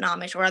Mennonites and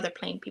Amish or other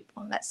plain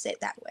people, let's say it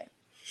that way.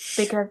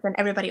 Because then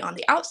everybody on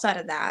the outside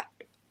of that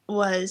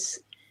was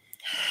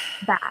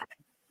bad.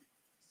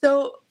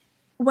 So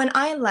when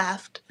I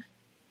left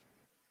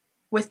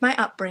with my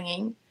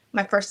upbringing,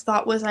 my first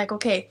thought was like,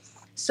 okay,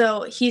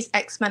 so he's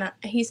ex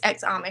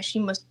Amish, he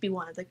must be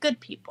one of the good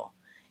people.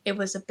 It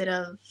was a bit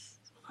of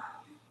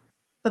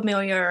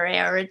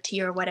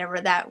familiarity or whatever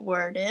that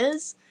word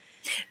is.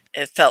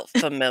 It felt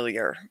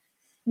familiar.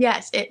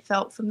 Yes, it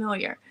felt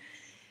familiar.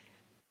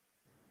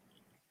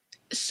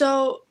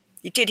 So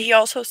Did he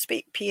also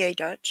speak PA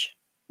Dutch?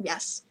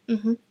 yes,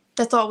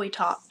 that's all we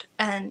talked,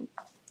 and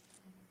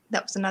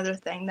that was another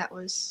thing that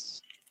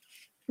was,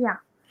 yeah.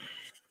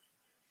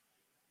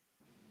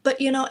 But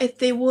you know, if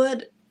they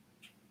would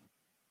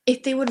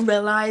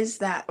realize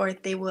that, or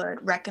if they would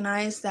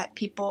recognize that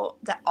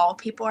all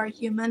people are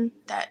human,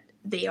 that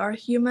they are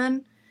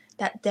human,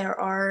 that there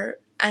are,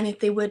 and if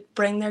they would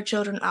bring their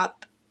children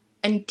up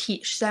and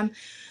teach them.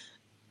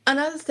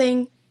 Another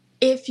thing,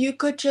 if you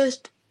could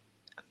just,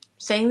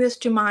 saying this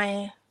to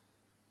my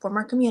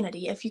former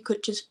community, if you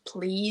could just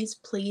please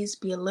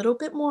be a little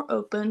bit more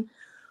open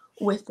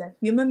with the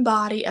human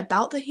body,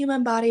 about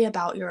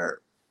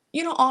your,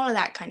 all of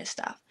that kind of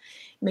stuff.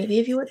 Maybe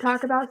if you would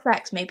talk about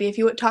sex, maybe if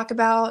you would talk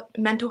about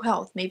mental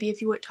health, maybe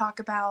if you would talk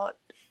about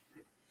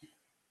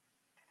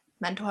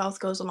mental health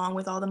goes along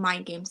with all the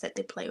mind games that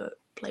they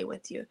play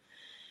with you.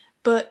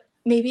 But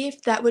maybe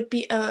if that would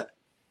be an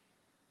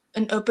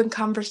open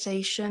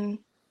conversation.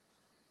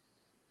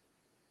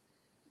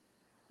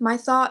 My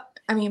thought,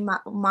 I mean,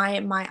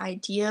 my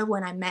idea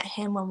when I met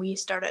him, when we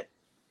started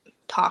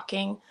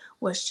talking,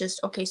 was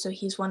just, okay, so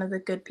he's one of the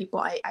good people.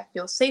 I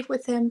feel safe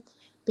with him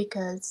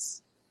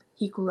because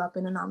he grew up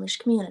in an Amish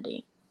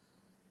community.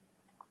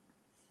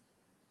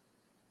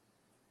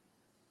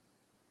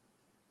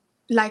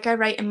 Like I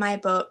write in my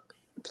book,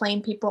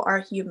 plain people are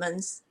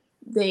humans.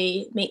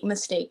 They make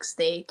mistakes,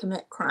 they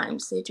commit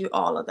crimes, they do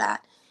all of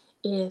that.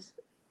 If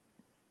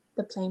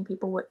the plain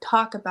people would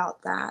talk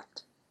about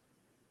that,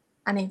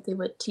 and if they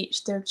would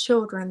teach their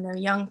children, their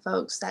young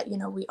folks, that,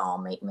 we all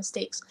make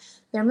mistakes.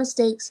 Their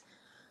mistakes,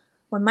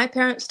 when my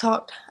parents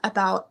talked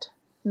about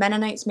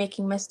Mennonites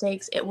making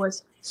mistakes, it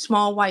was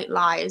small white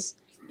lies.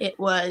 It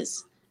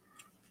was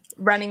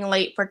running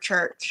late for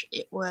church.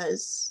 It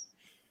was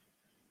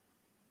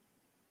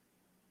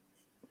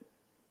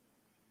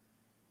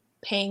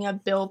paying a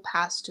bill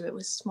past due. It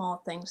was small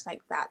things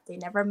like that. They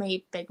never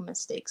made big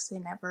mistakes. They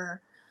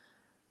never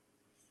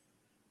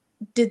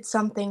did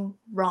something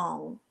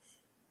wrong.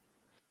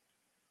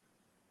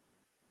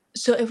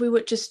 So if we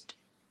would just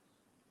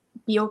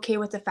be okay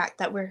with the fact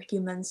that we're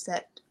humans,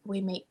 that we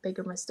make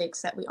bigger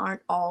mistakes, that we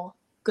aren't all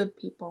good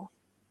people,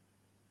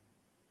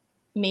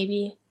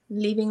 maybe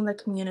leaving the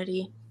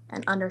community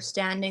and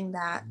understanding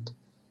that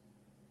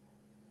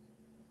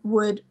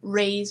would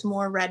raise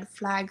more red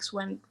flags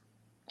when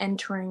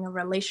entering a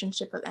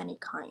relationship of any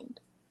kind.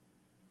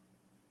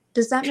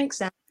 Does that make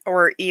sense?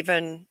 Or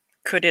even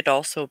could it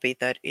also be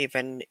that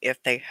even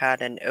if they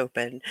had an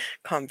open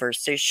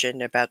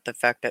conversation about the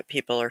fact that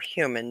people are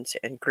humans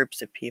and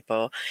groups of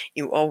people,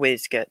 you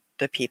always get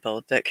the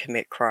people that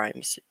commit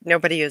crimes.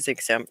 Nobody is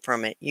exempt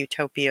from it.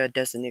 Utopia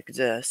doesn't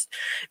exist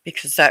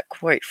because that,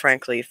 quite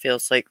frankly,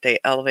 feels like they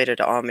elevated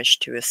Amish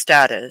to a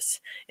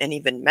status, and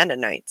even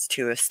Mennonites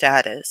to a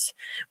status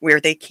where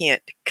they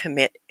can't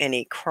commit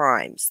any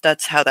crimes.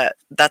 That's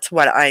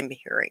what I'm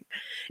hearing.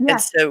 And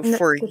Yes. so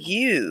for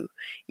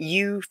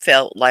you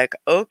felt like,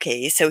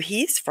 okay, so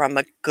he's from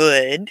a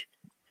good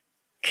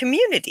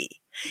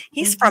community.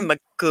 He's Mm-hmm. from a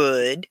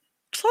good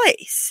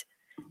place.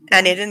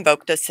 And Yeah. it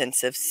invoked a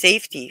sense of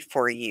safety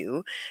for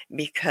you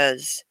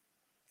because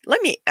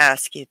let me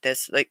ask you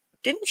this, like,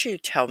 didn't you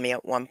tell me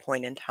at one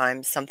point in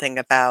time something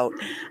about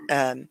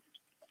um,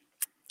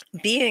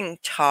 being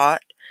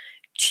taught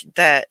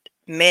that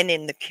men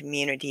in the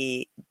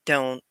community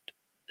don't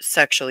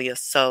sexually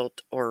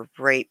assault or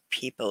rape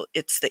people.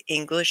 It's the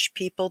English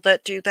people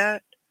that do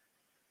that.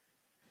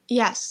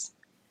 Yes,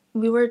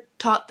 we were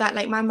taught that.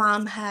 Like, my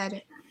mom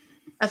had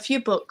a few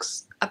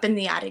books up in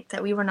the attic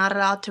that we were not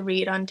allowed to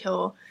read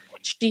until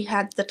she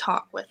had the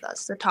talk with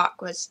us. The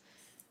talk was,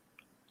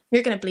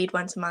 you're going to bleed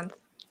once a month.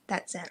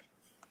 That's it.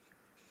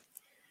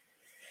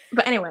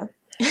 But anyway,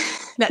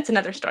 that's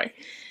another story.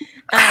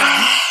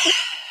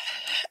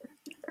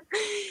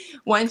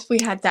 Once we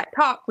had that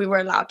talk, we were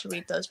allowed to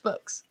read those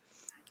books.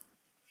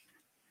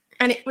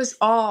 And it was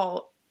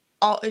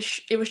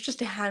it was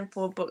just a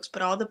handful of books,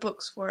 but all the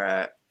books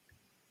were,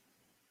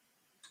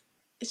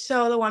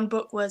 so the one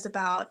book was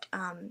about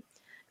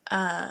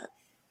a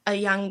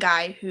young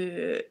guy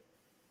who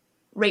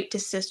raped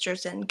his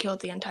sisters and killed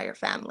the entire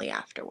family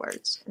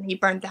afterwards, and he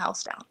burned the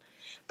house down.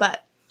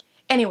 But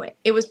anyway,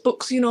 it was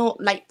books,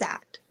 like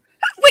that.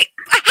 Wait,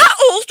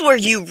 how old were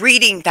you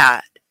reading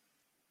that?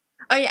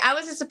 Oh yeah, I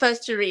wasn't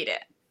supposed to read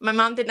it. My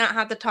mom did not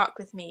have the talk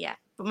with me yet,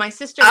 but my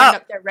sister went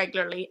up there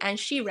regularly and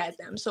she read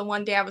them. So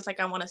one day I was like,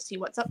 I want to see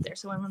what's up there.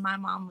 So when my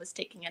mom was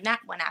taking a nap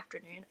one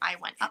afternoon, I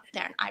went up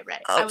there and I read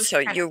it. Oh, so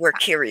you were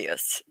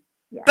curious.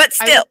 Yeah. But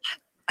still,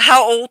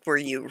 how old were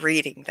you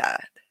reading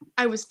that?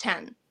 I was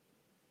 10.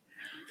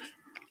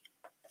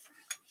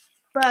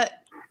 But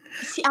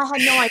see, I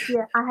had no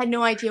idea. I had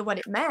no idea what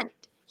it meant.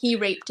 He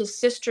raped his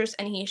sisters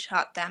and he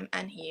shot them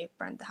and he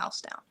burned the house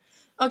down.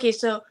 Okay,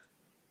 so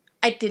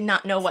I did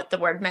not know what the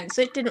word meant.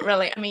 So it didn't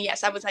really,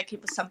 yes, I was like,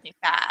 it was something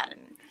bad.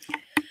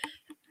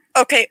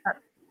 Okay.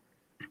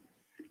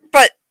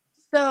 But.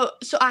 So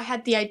I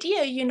had the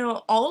idea,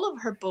 all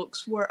of her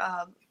books were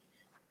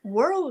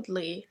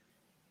worldly,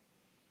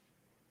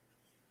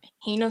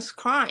 heinous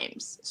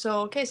crimes.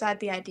 So I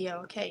had the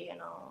idea,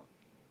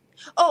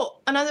 Oh,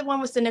 another one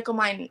was the Nickel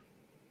Mine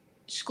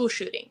school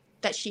shooting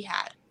that she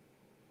had.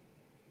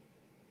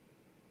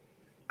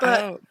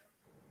 But,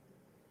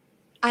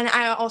 and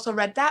I also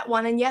read that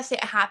one, and yes,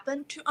 it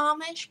happened to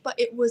Amish, but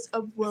it was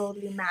a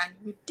worldly man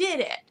who did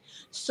it.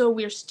 So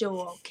we're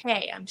still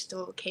okay. I'm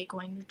still okay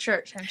going to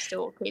church. I'm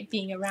still okay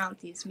being around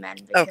these men.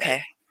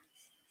 Okay.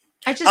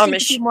 I just need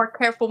to be more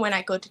careful when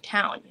I go to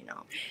town,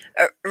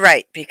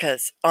 Right,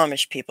 because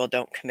Amish people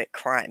don't commit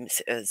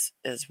crimes, is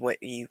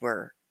what you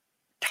were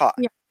taught.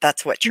 Yeah.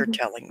 That's what you're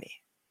telling me.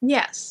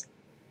 Yes.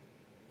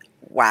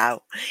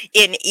 Wow.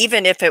 And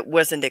even if it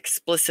wasn't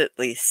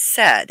explicitly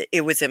said,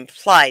 it was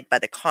implied by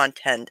the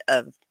content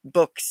of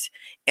books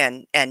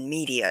and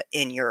media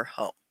in your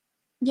home.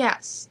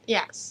 Yes.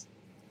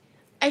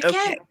 I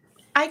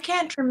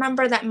can't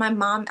remember that my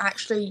mom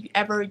actually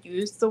ever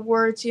used the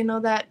words,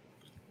 that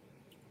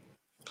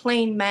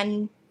plain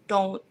men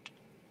don't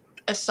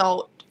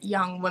assault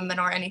young women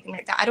or anything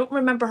like that. I don't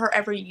remember her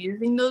ever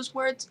using those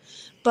words,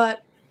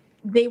 but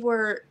they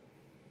were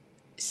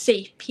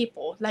safe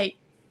people. Like,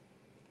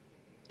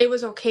 it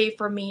was okay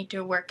for me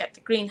to work at the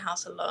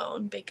greenhouse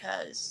alone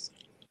because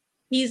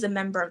he's a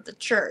member of the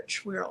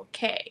church. We're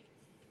okay.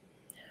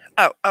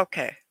 Oh,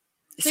 okay.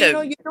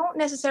 So you don't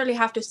necessarily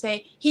have to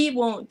say he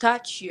won't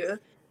touch you.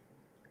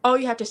 All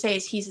you have to say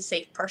is he's a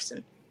safe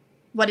person.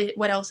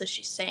 What else is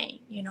she saying?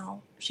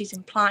 She's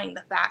implying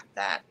the fact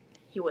that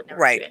he would never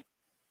do it.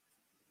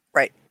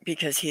 Right,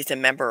 because he's a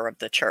member of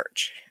the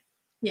church.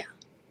 Yeah.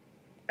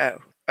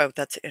 Oh,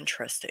 that's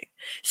interesting.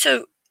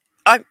 So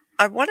I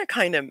want to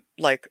kind of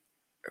like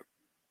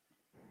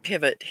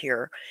pivot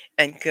here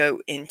and go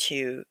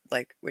into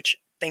which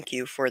thank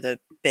you for the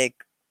big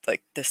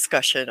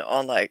discussion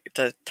on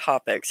the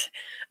topics.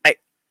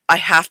 I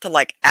have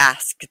to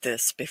ask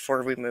this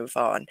before we move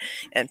on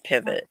and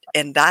pivot,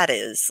 and that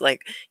is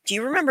do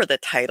you remember the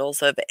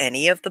titles of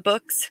any of the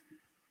books?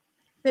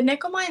 The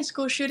Nickel Mine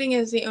school shooting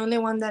is the only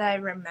one that I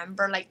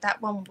remember.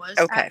 That one was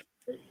at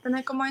the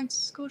Nickel Mine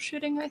school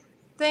shooting, I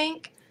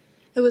think.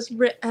 It was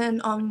written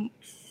on,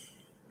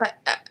 but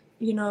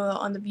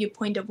on the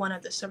viewpoint of one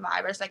of the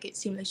survivors. It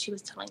seemed like she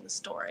was telling the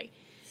story.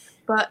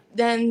 But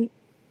then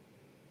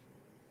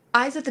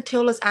Eyes of the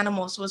Tailless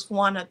Animals was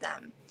one of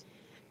them.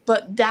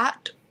 But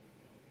that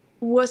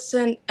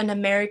wasn't an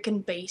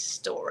American-based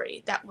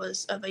story. That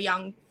was of a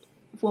young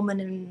woman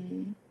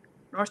in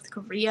North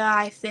Korea,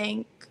 I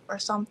think, or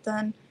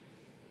something.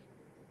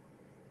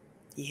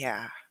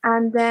 Yeah.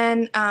 And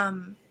then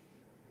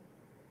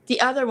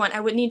the other one, I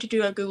would need to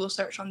do a Google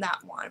search on that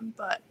one,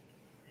 but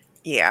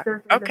yeah.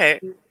 Okay.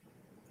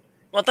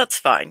 Well, that's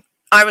fine.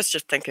 I was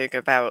just thinking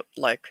about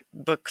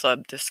book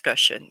club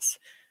discussions.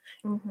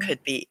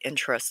 Could be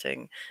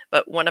interesting.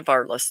 But one of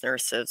our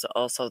listeners says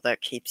also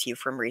that keeps you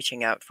from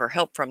reaching out for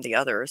help from the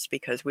others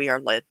because we are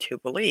led to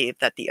believe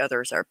that the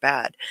others are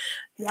bad.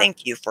 Yeah.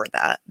 Thank you for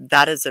that.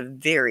 That is a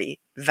very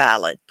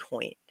valid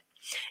point.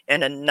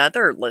 And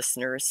another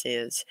listener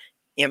says,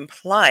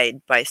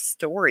 implied by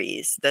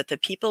stories that the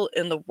people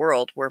in the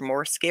world were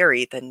more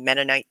scary than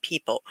Mennonite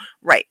people.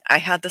 Right. I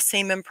had the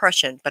same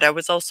impression, but I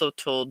was also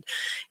told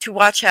to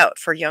watch out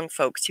for young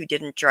folks who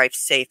didn't drive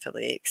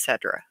safely,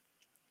 etc.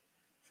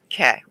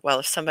 Okay. Well,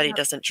 if somebody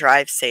doesn't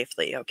drive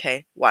safely,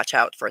 okay, watch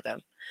out for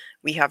them.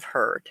 We have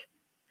heard.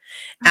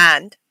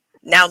 And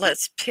now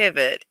let's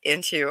pivot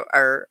into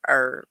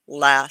our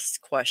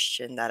last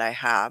question that I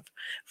have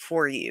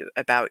for you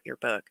about your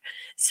book.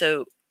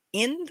 So,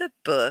 in the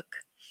book,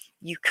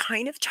 you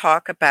kind of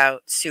talk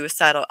about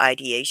suicidal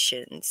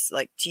ideations.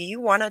 Like, do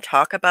you want to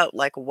talk about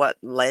like what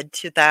led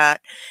to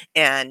that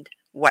and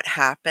what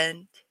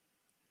happened?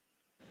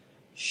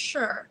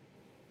 Sure.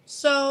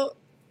 So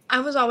I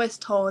was always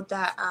told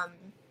that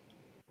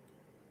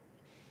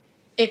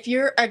if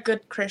you're a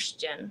good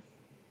Christian,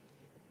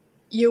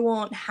 you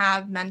won't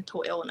have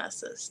mental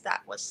illnesses.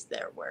 That was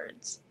their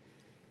words.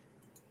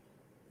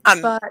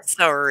 I'm But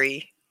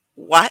sorry.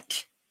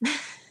 What?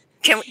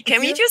 if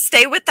Can we you're just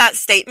stay with that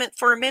statement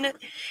for a minute?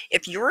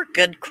 If you're a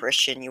good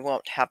Christian, you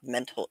won't have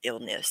mental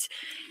illness.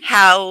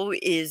 How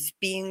is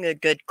being a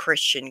good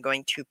Christian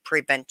going to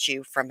prevent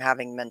you from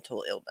having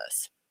mental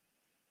illness?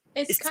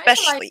 it's kind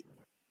of like Especially,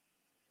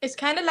 it's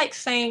kind of like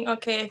saying,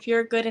 okay, if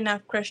you're a good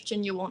enough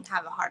Christian, you won't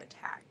have a heart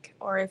attack,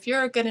 or if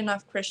you're a good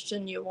enough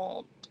Christian, you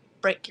won't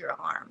break your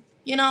arm.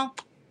 You know,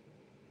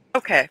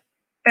 okay,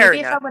 fair maybe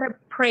if I enough. would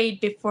have prayed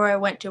before I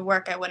went to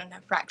work, I wouldn't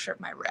have fractured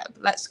my rib.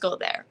 Let's go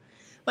there.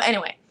 But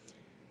anyway,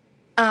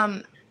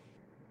 um,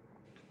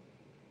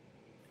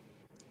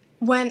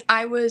 when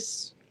I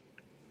was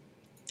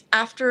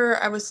after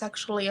I was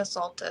sexually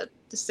assaulted,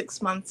 the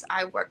 6 months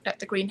I worked at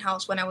the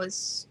greenhouse when I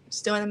was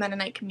still in the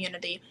Mennonite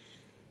community,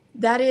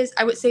 that is,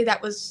 I would say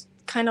that was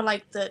kind of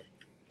like the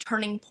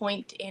turning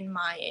point in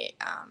my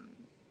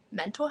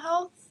mental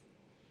health.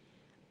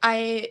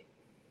 I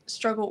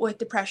struggled with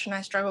depression,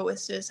 I struggled with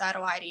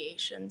suicidal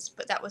ideations,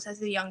 but that was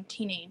as a young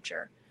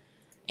teenager.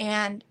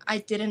 And I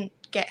didn't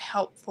get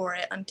help for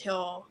it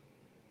until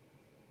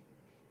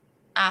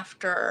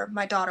after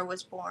my daughter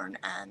was born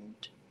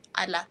and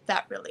I left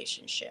that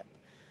relationship.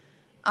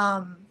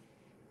 Um,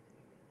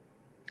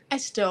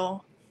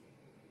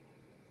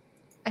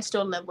 I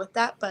still live with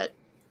that, but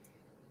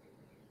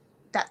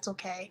that's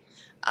okay.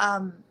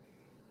 Um,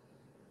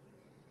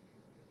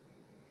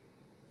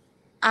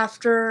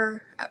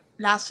 after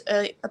last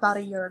about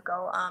a year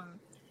ago,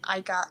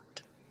 I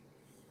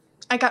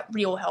got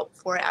real help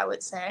for it, I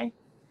would say.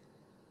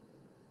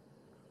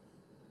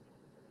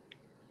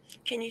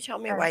 Can you tell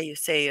me Uh, why you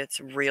say it's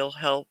real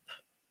help?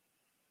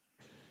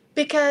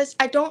 because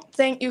I don't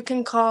think you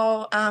can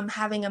call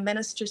having a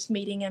minister's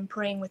meeting and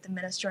praying with the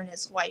minister and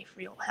his wife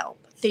real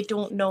help. They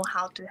don't know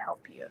how to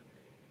help you.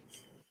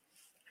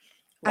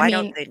 I Why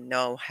don't mean, they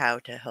know how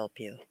to help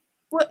you?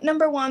 what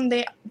number one,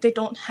 they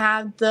don't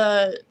have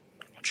the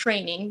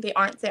training. They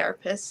aren't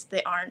therapists.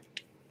 They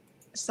aren't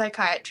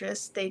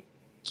psychiatrists. They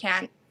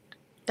can't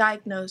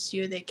diagnose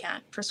you. They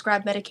can't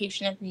prescribe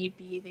medication if need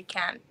be. They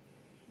can't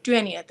do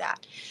any of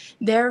that.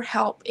 Their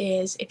help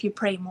is if you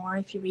pray more,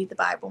 if you read the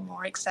Bible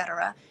more,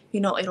 etc.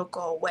 It'll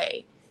go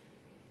away.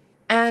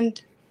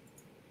 And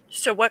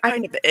So, what I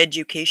kind of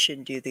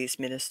education do these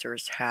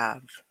ministers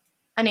have?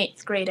 an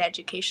eighth grade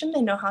education.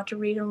 They know how to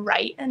read and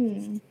write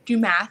and do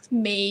math,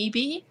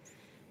 maybe.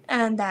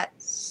 And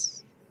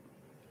that's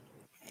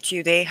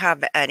Do they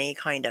have any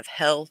kind of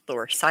health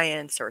or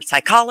science or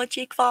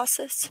psychology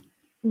classes?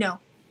 no,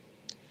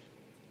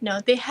 no.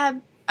 They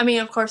have. I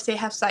mean, of course, they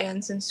have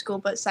science in school,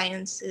 but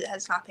science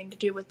has nothing to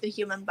do with the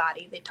human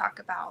body. They talk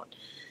about.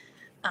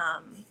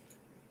 Um,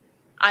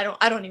 I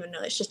don't even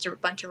know. It's just a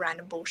bunch of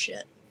random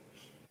bullshit.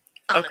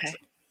 Okay. Honestly,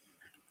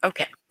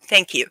 Okay. yeah.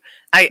 Thank you.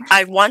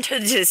 I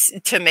wanted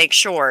to make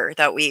sure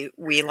that we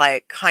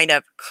like kind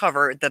of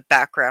cover the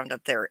background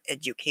of their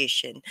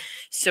education.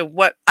 So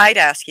what I'd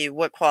ask you,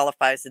 what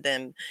qualifies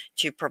them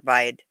to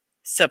provide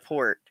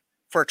support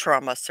for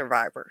trauma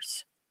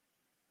survivors?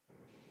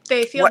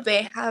 They feel What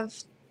they have.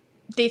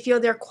 They feel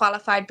they're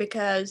qualified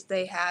because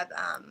they have.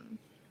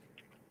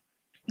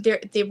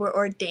 They were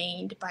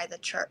ordained by the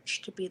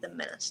church to be the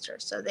minister,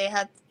 so they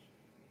had.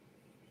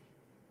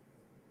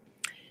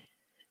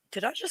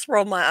 did I just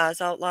roll my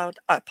eyes out loud?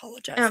 I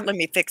apologize. Um, Let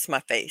me fix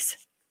my face.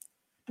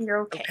 you're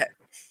okay. Okay.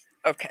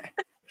 Okay.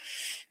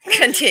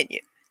 Continue.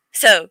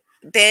 So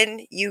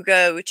then you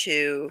go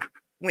to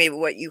maybe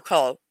what you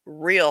call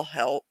real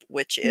help,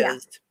 which Yeah.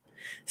 is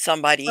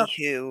somebody Well,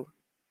 who,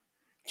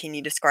 can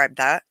you describe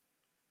that?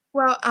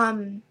 Well,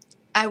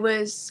 I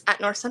was at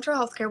North Central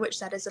Healthcare, which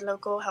that is a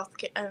local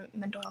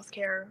mental health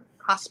care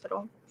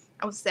hospital.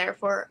 I was there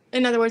for,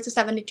 in other words, a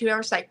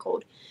 72-hour psych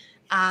code.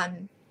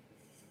 Um,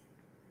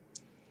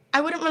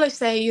 I wouldn't really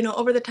say,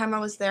 over the time I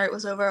was there, it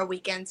was over a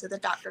weekend, so the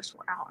doctors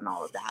were out and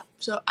all of that.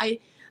 So I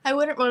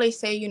wouldn't really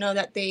say,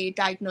 that they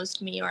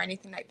diagnosed me or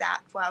anything like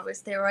that while I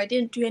was there, or I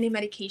didn't do any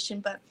medication,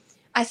 but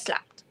I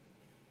slept.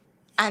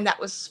 And that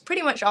was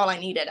pretty much all I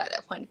needed at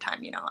that point in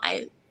time.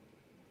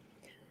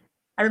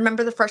 I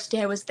remember the first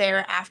day I was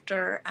there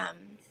after,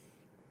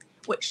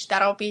 which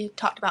that'll be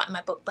talked about in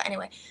my book. But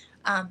anyway,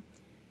 um,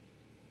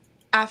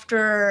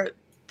 after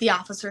the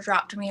officer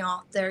dropped me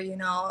off there,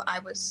 I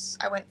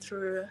went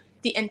through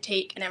the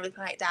intake and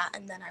everything like that,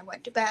 and then I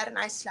went to bed and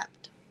I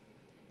slept,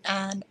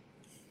 and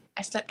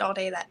I slept all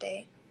day that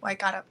day. Well, I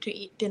got up to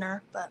eat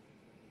dinner, but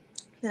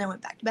Then I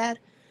went back to bed.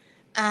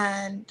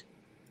 And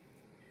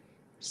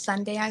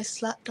Sunday I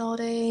slept all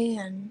day,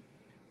 and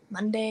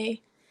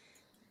Monday.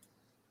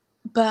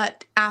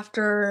 But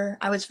after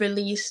I was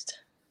released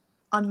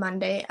on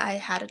Monday, I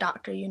had a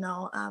doctor, he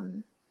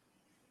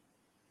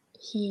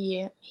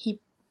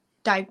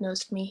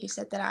diagnosed me. He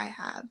said that I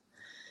have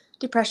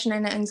depression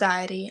and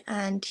anxiety,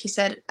 and he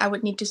said I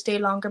would need to stay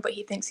longer, but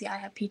he thinks I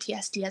have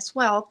PTSD as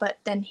well. But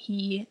then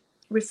he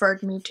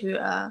referred me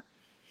to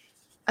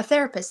a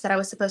therapist that I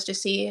was supposed to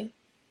see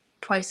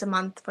twice a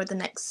month for the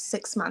next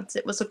 6 months.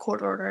 It was a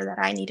court order that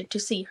I needed to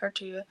see her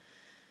to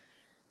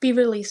be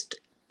released,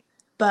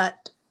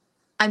 but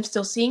I'm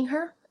still seeing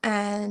her,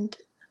 and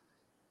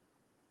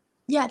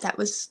yeah, that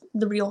was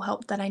the real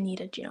help that I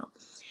needed, Yeah.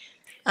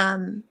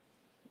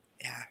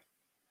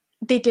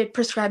 They did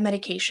prescribe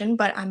medication,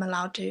 but I'm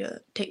allowed to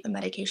take the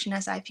medication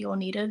as I feel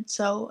needed.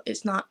 So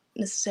it's not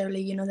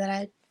necessarily, that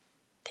I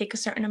take a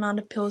certain amount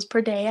of pills per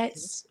day.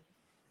 It's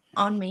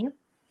on me.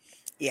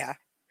 Yeah.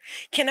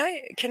 Can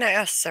I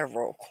ask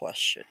several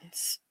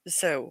questions?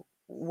 So,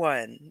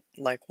 one,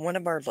 like one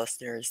of our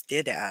listeners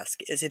did ask,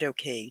 is it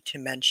okay to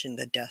mention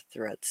the death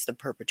threats the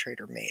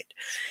perpetrator made?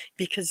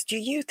 Because do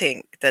you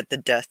think that the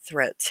death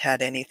threats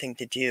had anything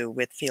to do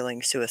with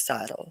feeling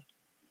suicidal?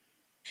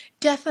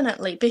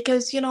 Definitely,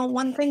 because,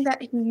 one thing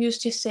that he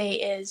used to say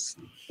is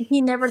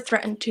he never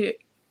threatened to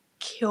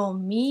kill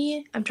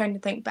me. I'm trying to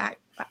think back.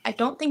 I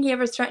don't think he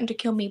ever threatened to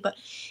kill me, but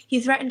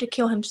he threatened to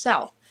kill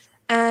himself.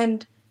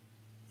 And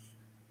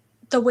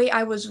the way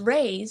I was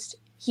raised,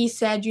 he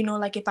said,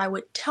 like if I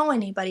would tell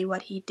anybody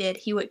what he did,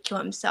 he would kill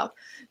himself.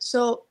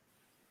 So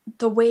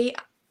the way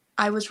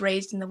I was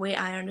raised and the way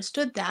I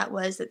understood that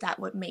was that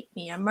would make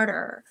me a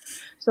murderer.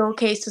 So,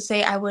 okay, so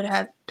say I would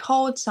have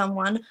told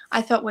someone,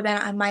 I thought, well,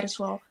 then I might as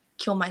well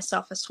kill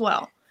myself as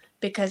well,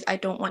 because I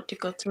don't want to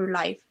go through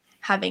life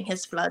having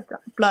his blood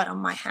on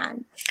my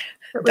hand.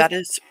 That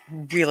is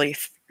really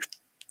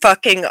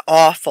fucking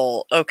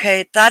awful,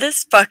 okay? That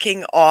is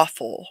fucking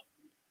awful.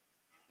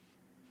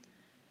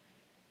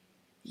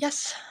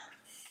 Yes,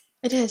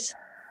 it is.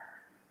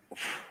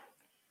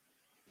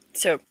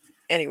 So,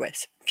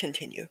 anyways,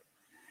 continue.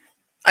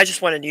 I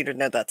just wanted you to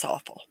know that's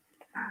awful.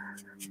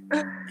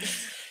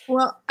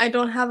 Well, I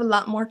don't have a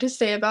lot more to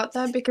say about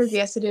that, because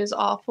yes, it is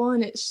awful,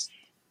 and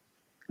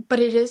but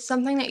it is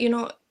something that,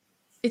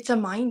 it's a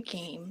mind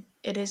game.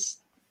 It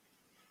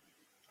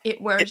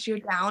wears you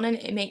down, and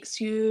it makes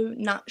you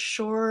not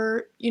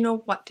sure,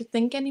 what to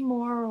think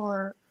anymore,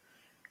 or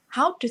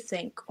how to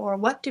think, or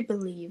what to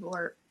believe,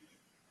 or,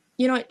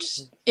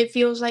 it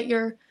feels like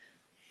your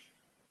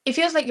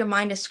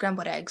mind is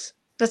scrambled eggs.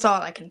 That's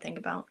all I can think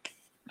about.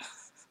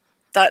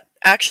 That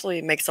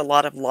actually makes a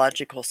lot of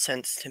logical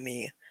sense to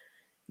me,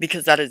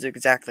 because that is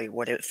exactly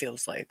what it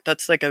feels like.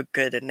 That's like a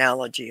good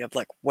analogy of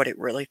like what it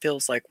really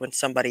feels like when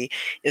somebody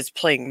is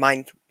playing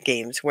mind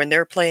games, when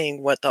they're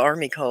playing what the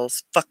army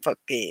calls fuck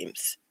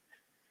games.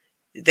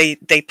 They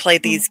play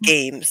these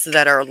games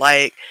that are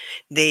like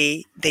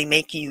they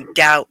make you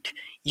doubt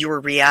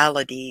your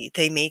reality.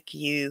 They make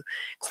you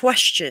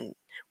question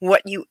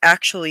what you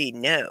actually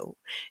know.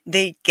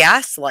 They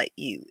gaslight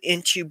you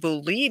into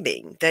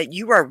believing that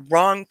you are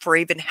wrong for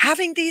even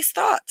having these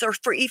thoughts or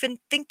for even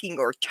thinking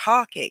or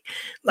talking.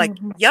 Like,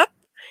 yep,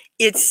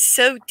 it's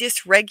so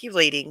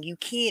dysregulating. You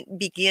can't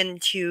begin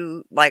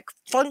to like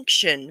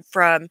function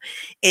from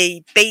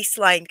a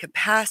baseline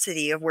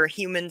capacity of where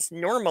humans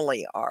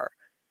normally are.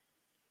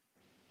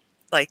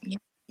 Like,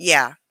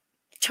 yeah,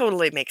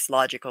 totally makes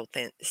logical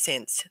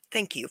sense.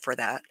 Thank you for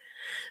that.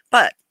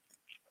 But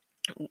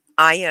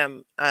I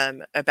am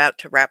about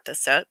to wrap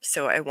this up,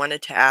 so I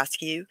wanted to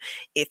ask you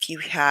if you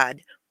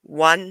had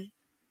one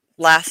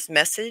last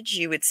message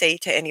you would say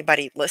to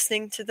anybody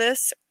listening to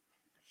this.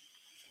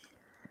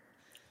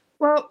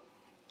 Well,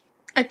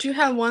 I do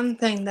have one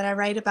thing that I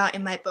write about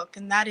in my book,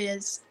 and that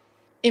is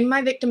in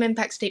my victim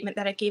impact statement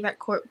that I gave at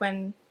court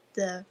when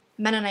the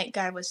Mennonite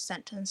guy was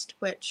sentenced,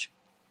 which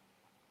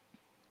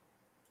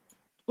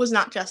was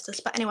not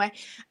justice. But anyway,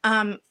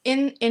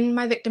 in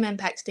my victim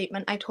impact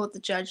statement, I told the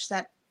judge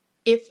that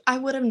if I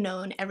would have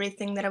known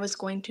everything that I was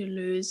going to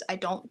lose, I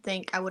don't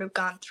think I would have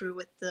gone through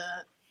with the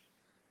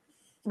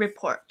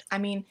report. I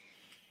mean,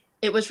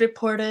 it was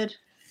reported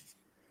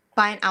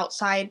by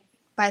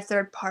a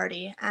third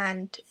party,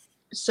 and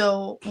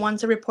so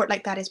once a report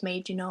like that is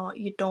made,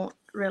 you don't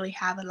really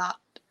have a lot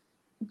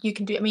you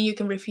can do. I mean, you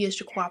can refuse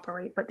to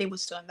cooperate, but they will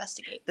still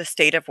investigate. The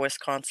state of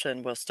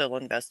Wisconsin will still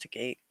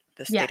investigate.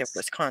 The state of Yes.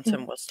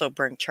 Wisconsin will still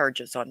bring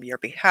charges on your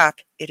behalf.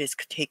 It is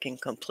taken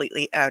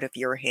completely out of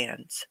your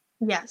hands.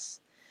 Yes.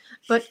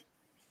 But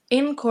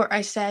in court,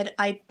 I said,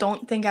 I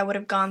don't think I would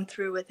have gone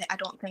through with it. I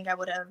don't think I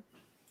would have,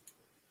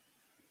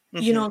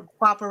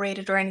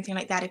 cooperated or anything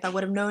like that if I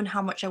would have known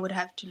how much I would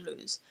have to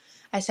lose.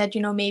 I said,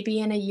 maybe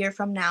in a year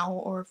from now,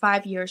 or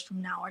 5 years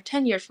from now, or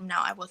 10 years from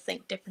now, I will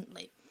think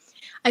differently.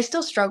 I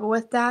still struggle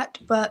with that,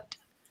 but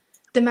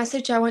the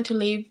message I want to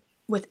leave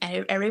with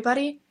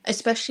everybody,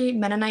 especially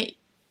Mennonite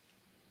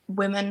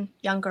women,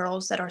 young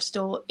girls that are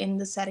still in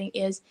the setting,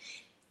 is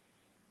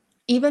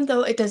even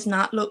though it does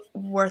not look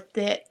worth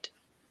it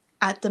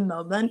at the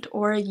moment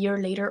or a year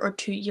later or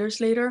 2 years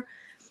later,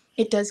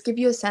 it does give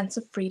you a sense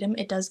of freedom.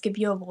 It does give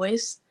you a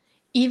voice.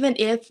 Even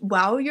if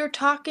while you're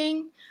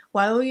talking,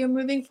 while you're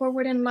moving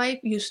forward in life,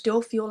 you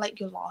still feel like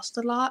you lost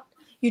a lot,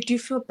 you do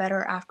feel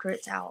better after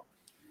it's out.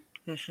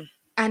 Mhm.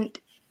 And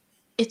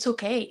it's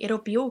okay. It'll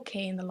be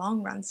okay in the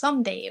long run.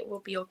 Someday it will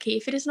be okay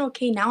if it isn't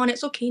okay now, and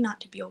it's okay not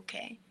to be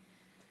okay.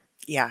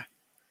 Yeah.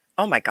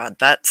 Oh my God,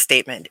 that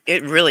statement.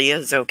 It really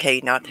is okay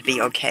not to be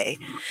okay.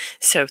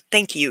 So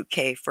thank you,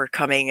 Kay, for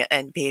coming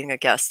and being a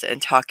guest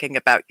and talking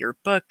about your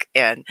book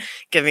and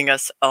giving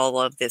us all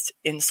of this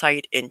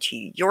insight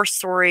into your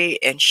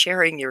story and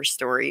sharing your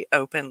story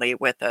openly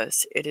with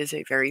us. It is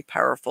a very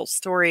powerful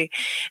story.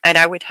 And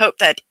I would hope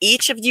that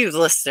each of you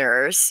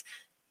listeners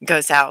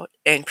goes out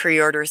and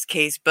pre-orders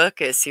Kay's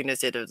book as soon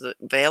as it is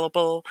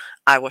available.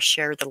 I will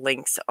share the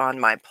links on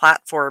my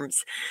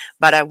platforms.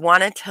 But I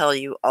want to tell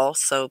you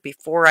also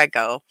before I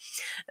go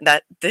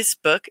that this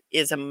book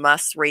is a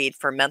must read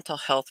for mental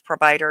health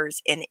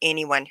providers and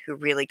anyone who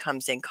really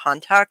comes in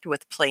contact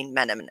with plain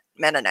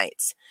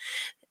Mennonites.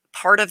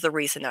 Part of the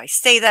reason I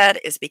say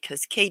that is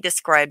because Kay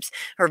describes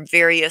her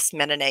various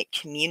Mennonite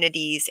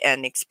communities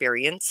and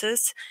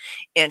experiences,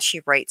 and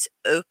she writes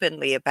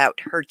openly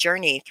about her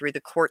journey through the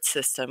court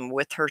system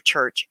with her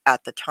church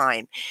at the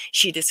time.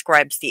 She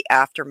describes the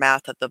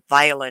aftermath of the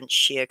violence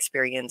she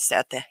experienced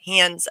at the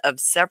hands of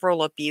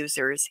several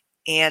abusers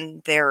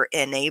and their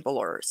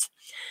enablers.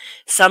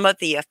 Some of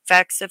the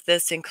effects of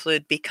this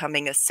include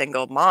becoming a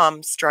single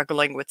mom,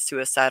 struggling with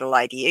suicidal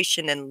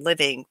ideation, and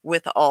living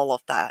with all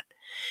of that.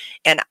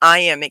 And I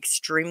am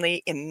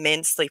extremely,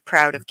 immensely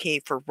proud of Kay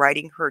for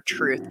writing her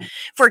truth,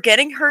 for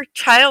getting her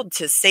child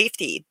to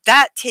safety.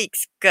 That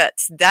takes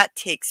guts, that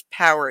takes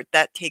power,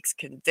 that takes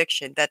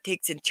conviction, that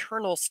takes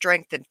internal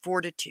strength and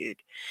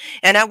fortitude.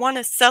 And I want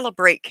to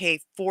celebrate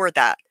Kay for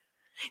that.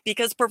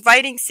 Because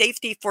providing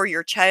safety for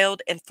your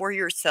child and for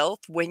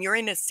yourself when you're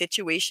in a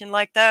situation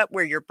like that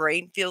where your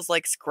brain feels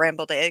like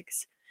scrambled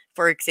eggs,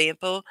 for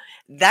example,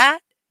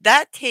 that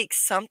takes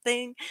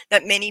something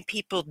that many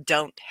people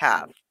don't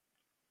have.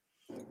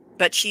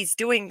 But she's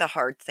doing the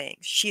hard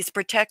things. She's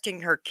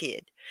protecting her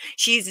kid.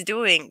 She's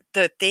doing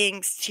the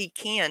things she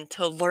can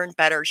to learn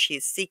better.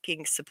 She's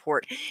seeking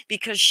support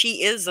because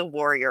she is a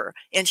warrior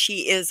and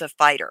she is a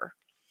fighter.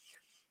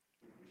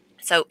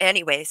 So,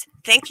 anyways,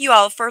 thank you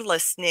all for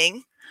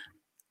listening.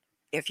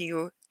 If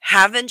you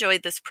have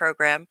enjoyed this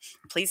program,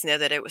 please know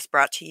that it was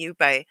brought to you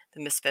by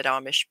the Misfit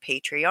Amish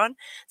Patreon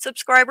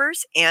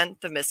subscribers and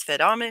the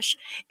Misfit Amish.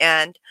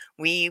 And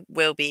we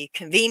will be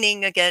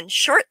convening again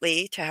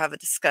shortly to have a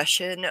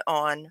discussion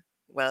on,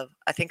 well,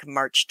 I think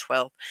March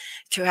 12th,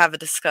 to have a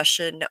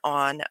discussion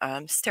on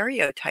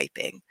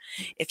stereotyping.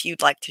 If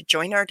you'd like to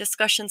join our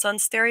discussions on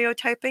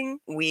stereotyping,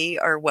 we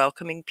are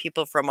welcoming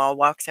people from all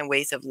walks and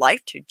ways of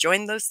life to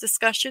join those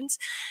discussions.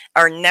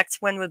 Our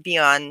next one would be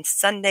on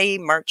Sunday,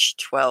 March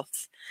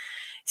 12th.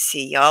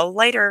 See y'all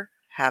later.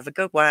 Have a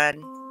good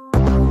one.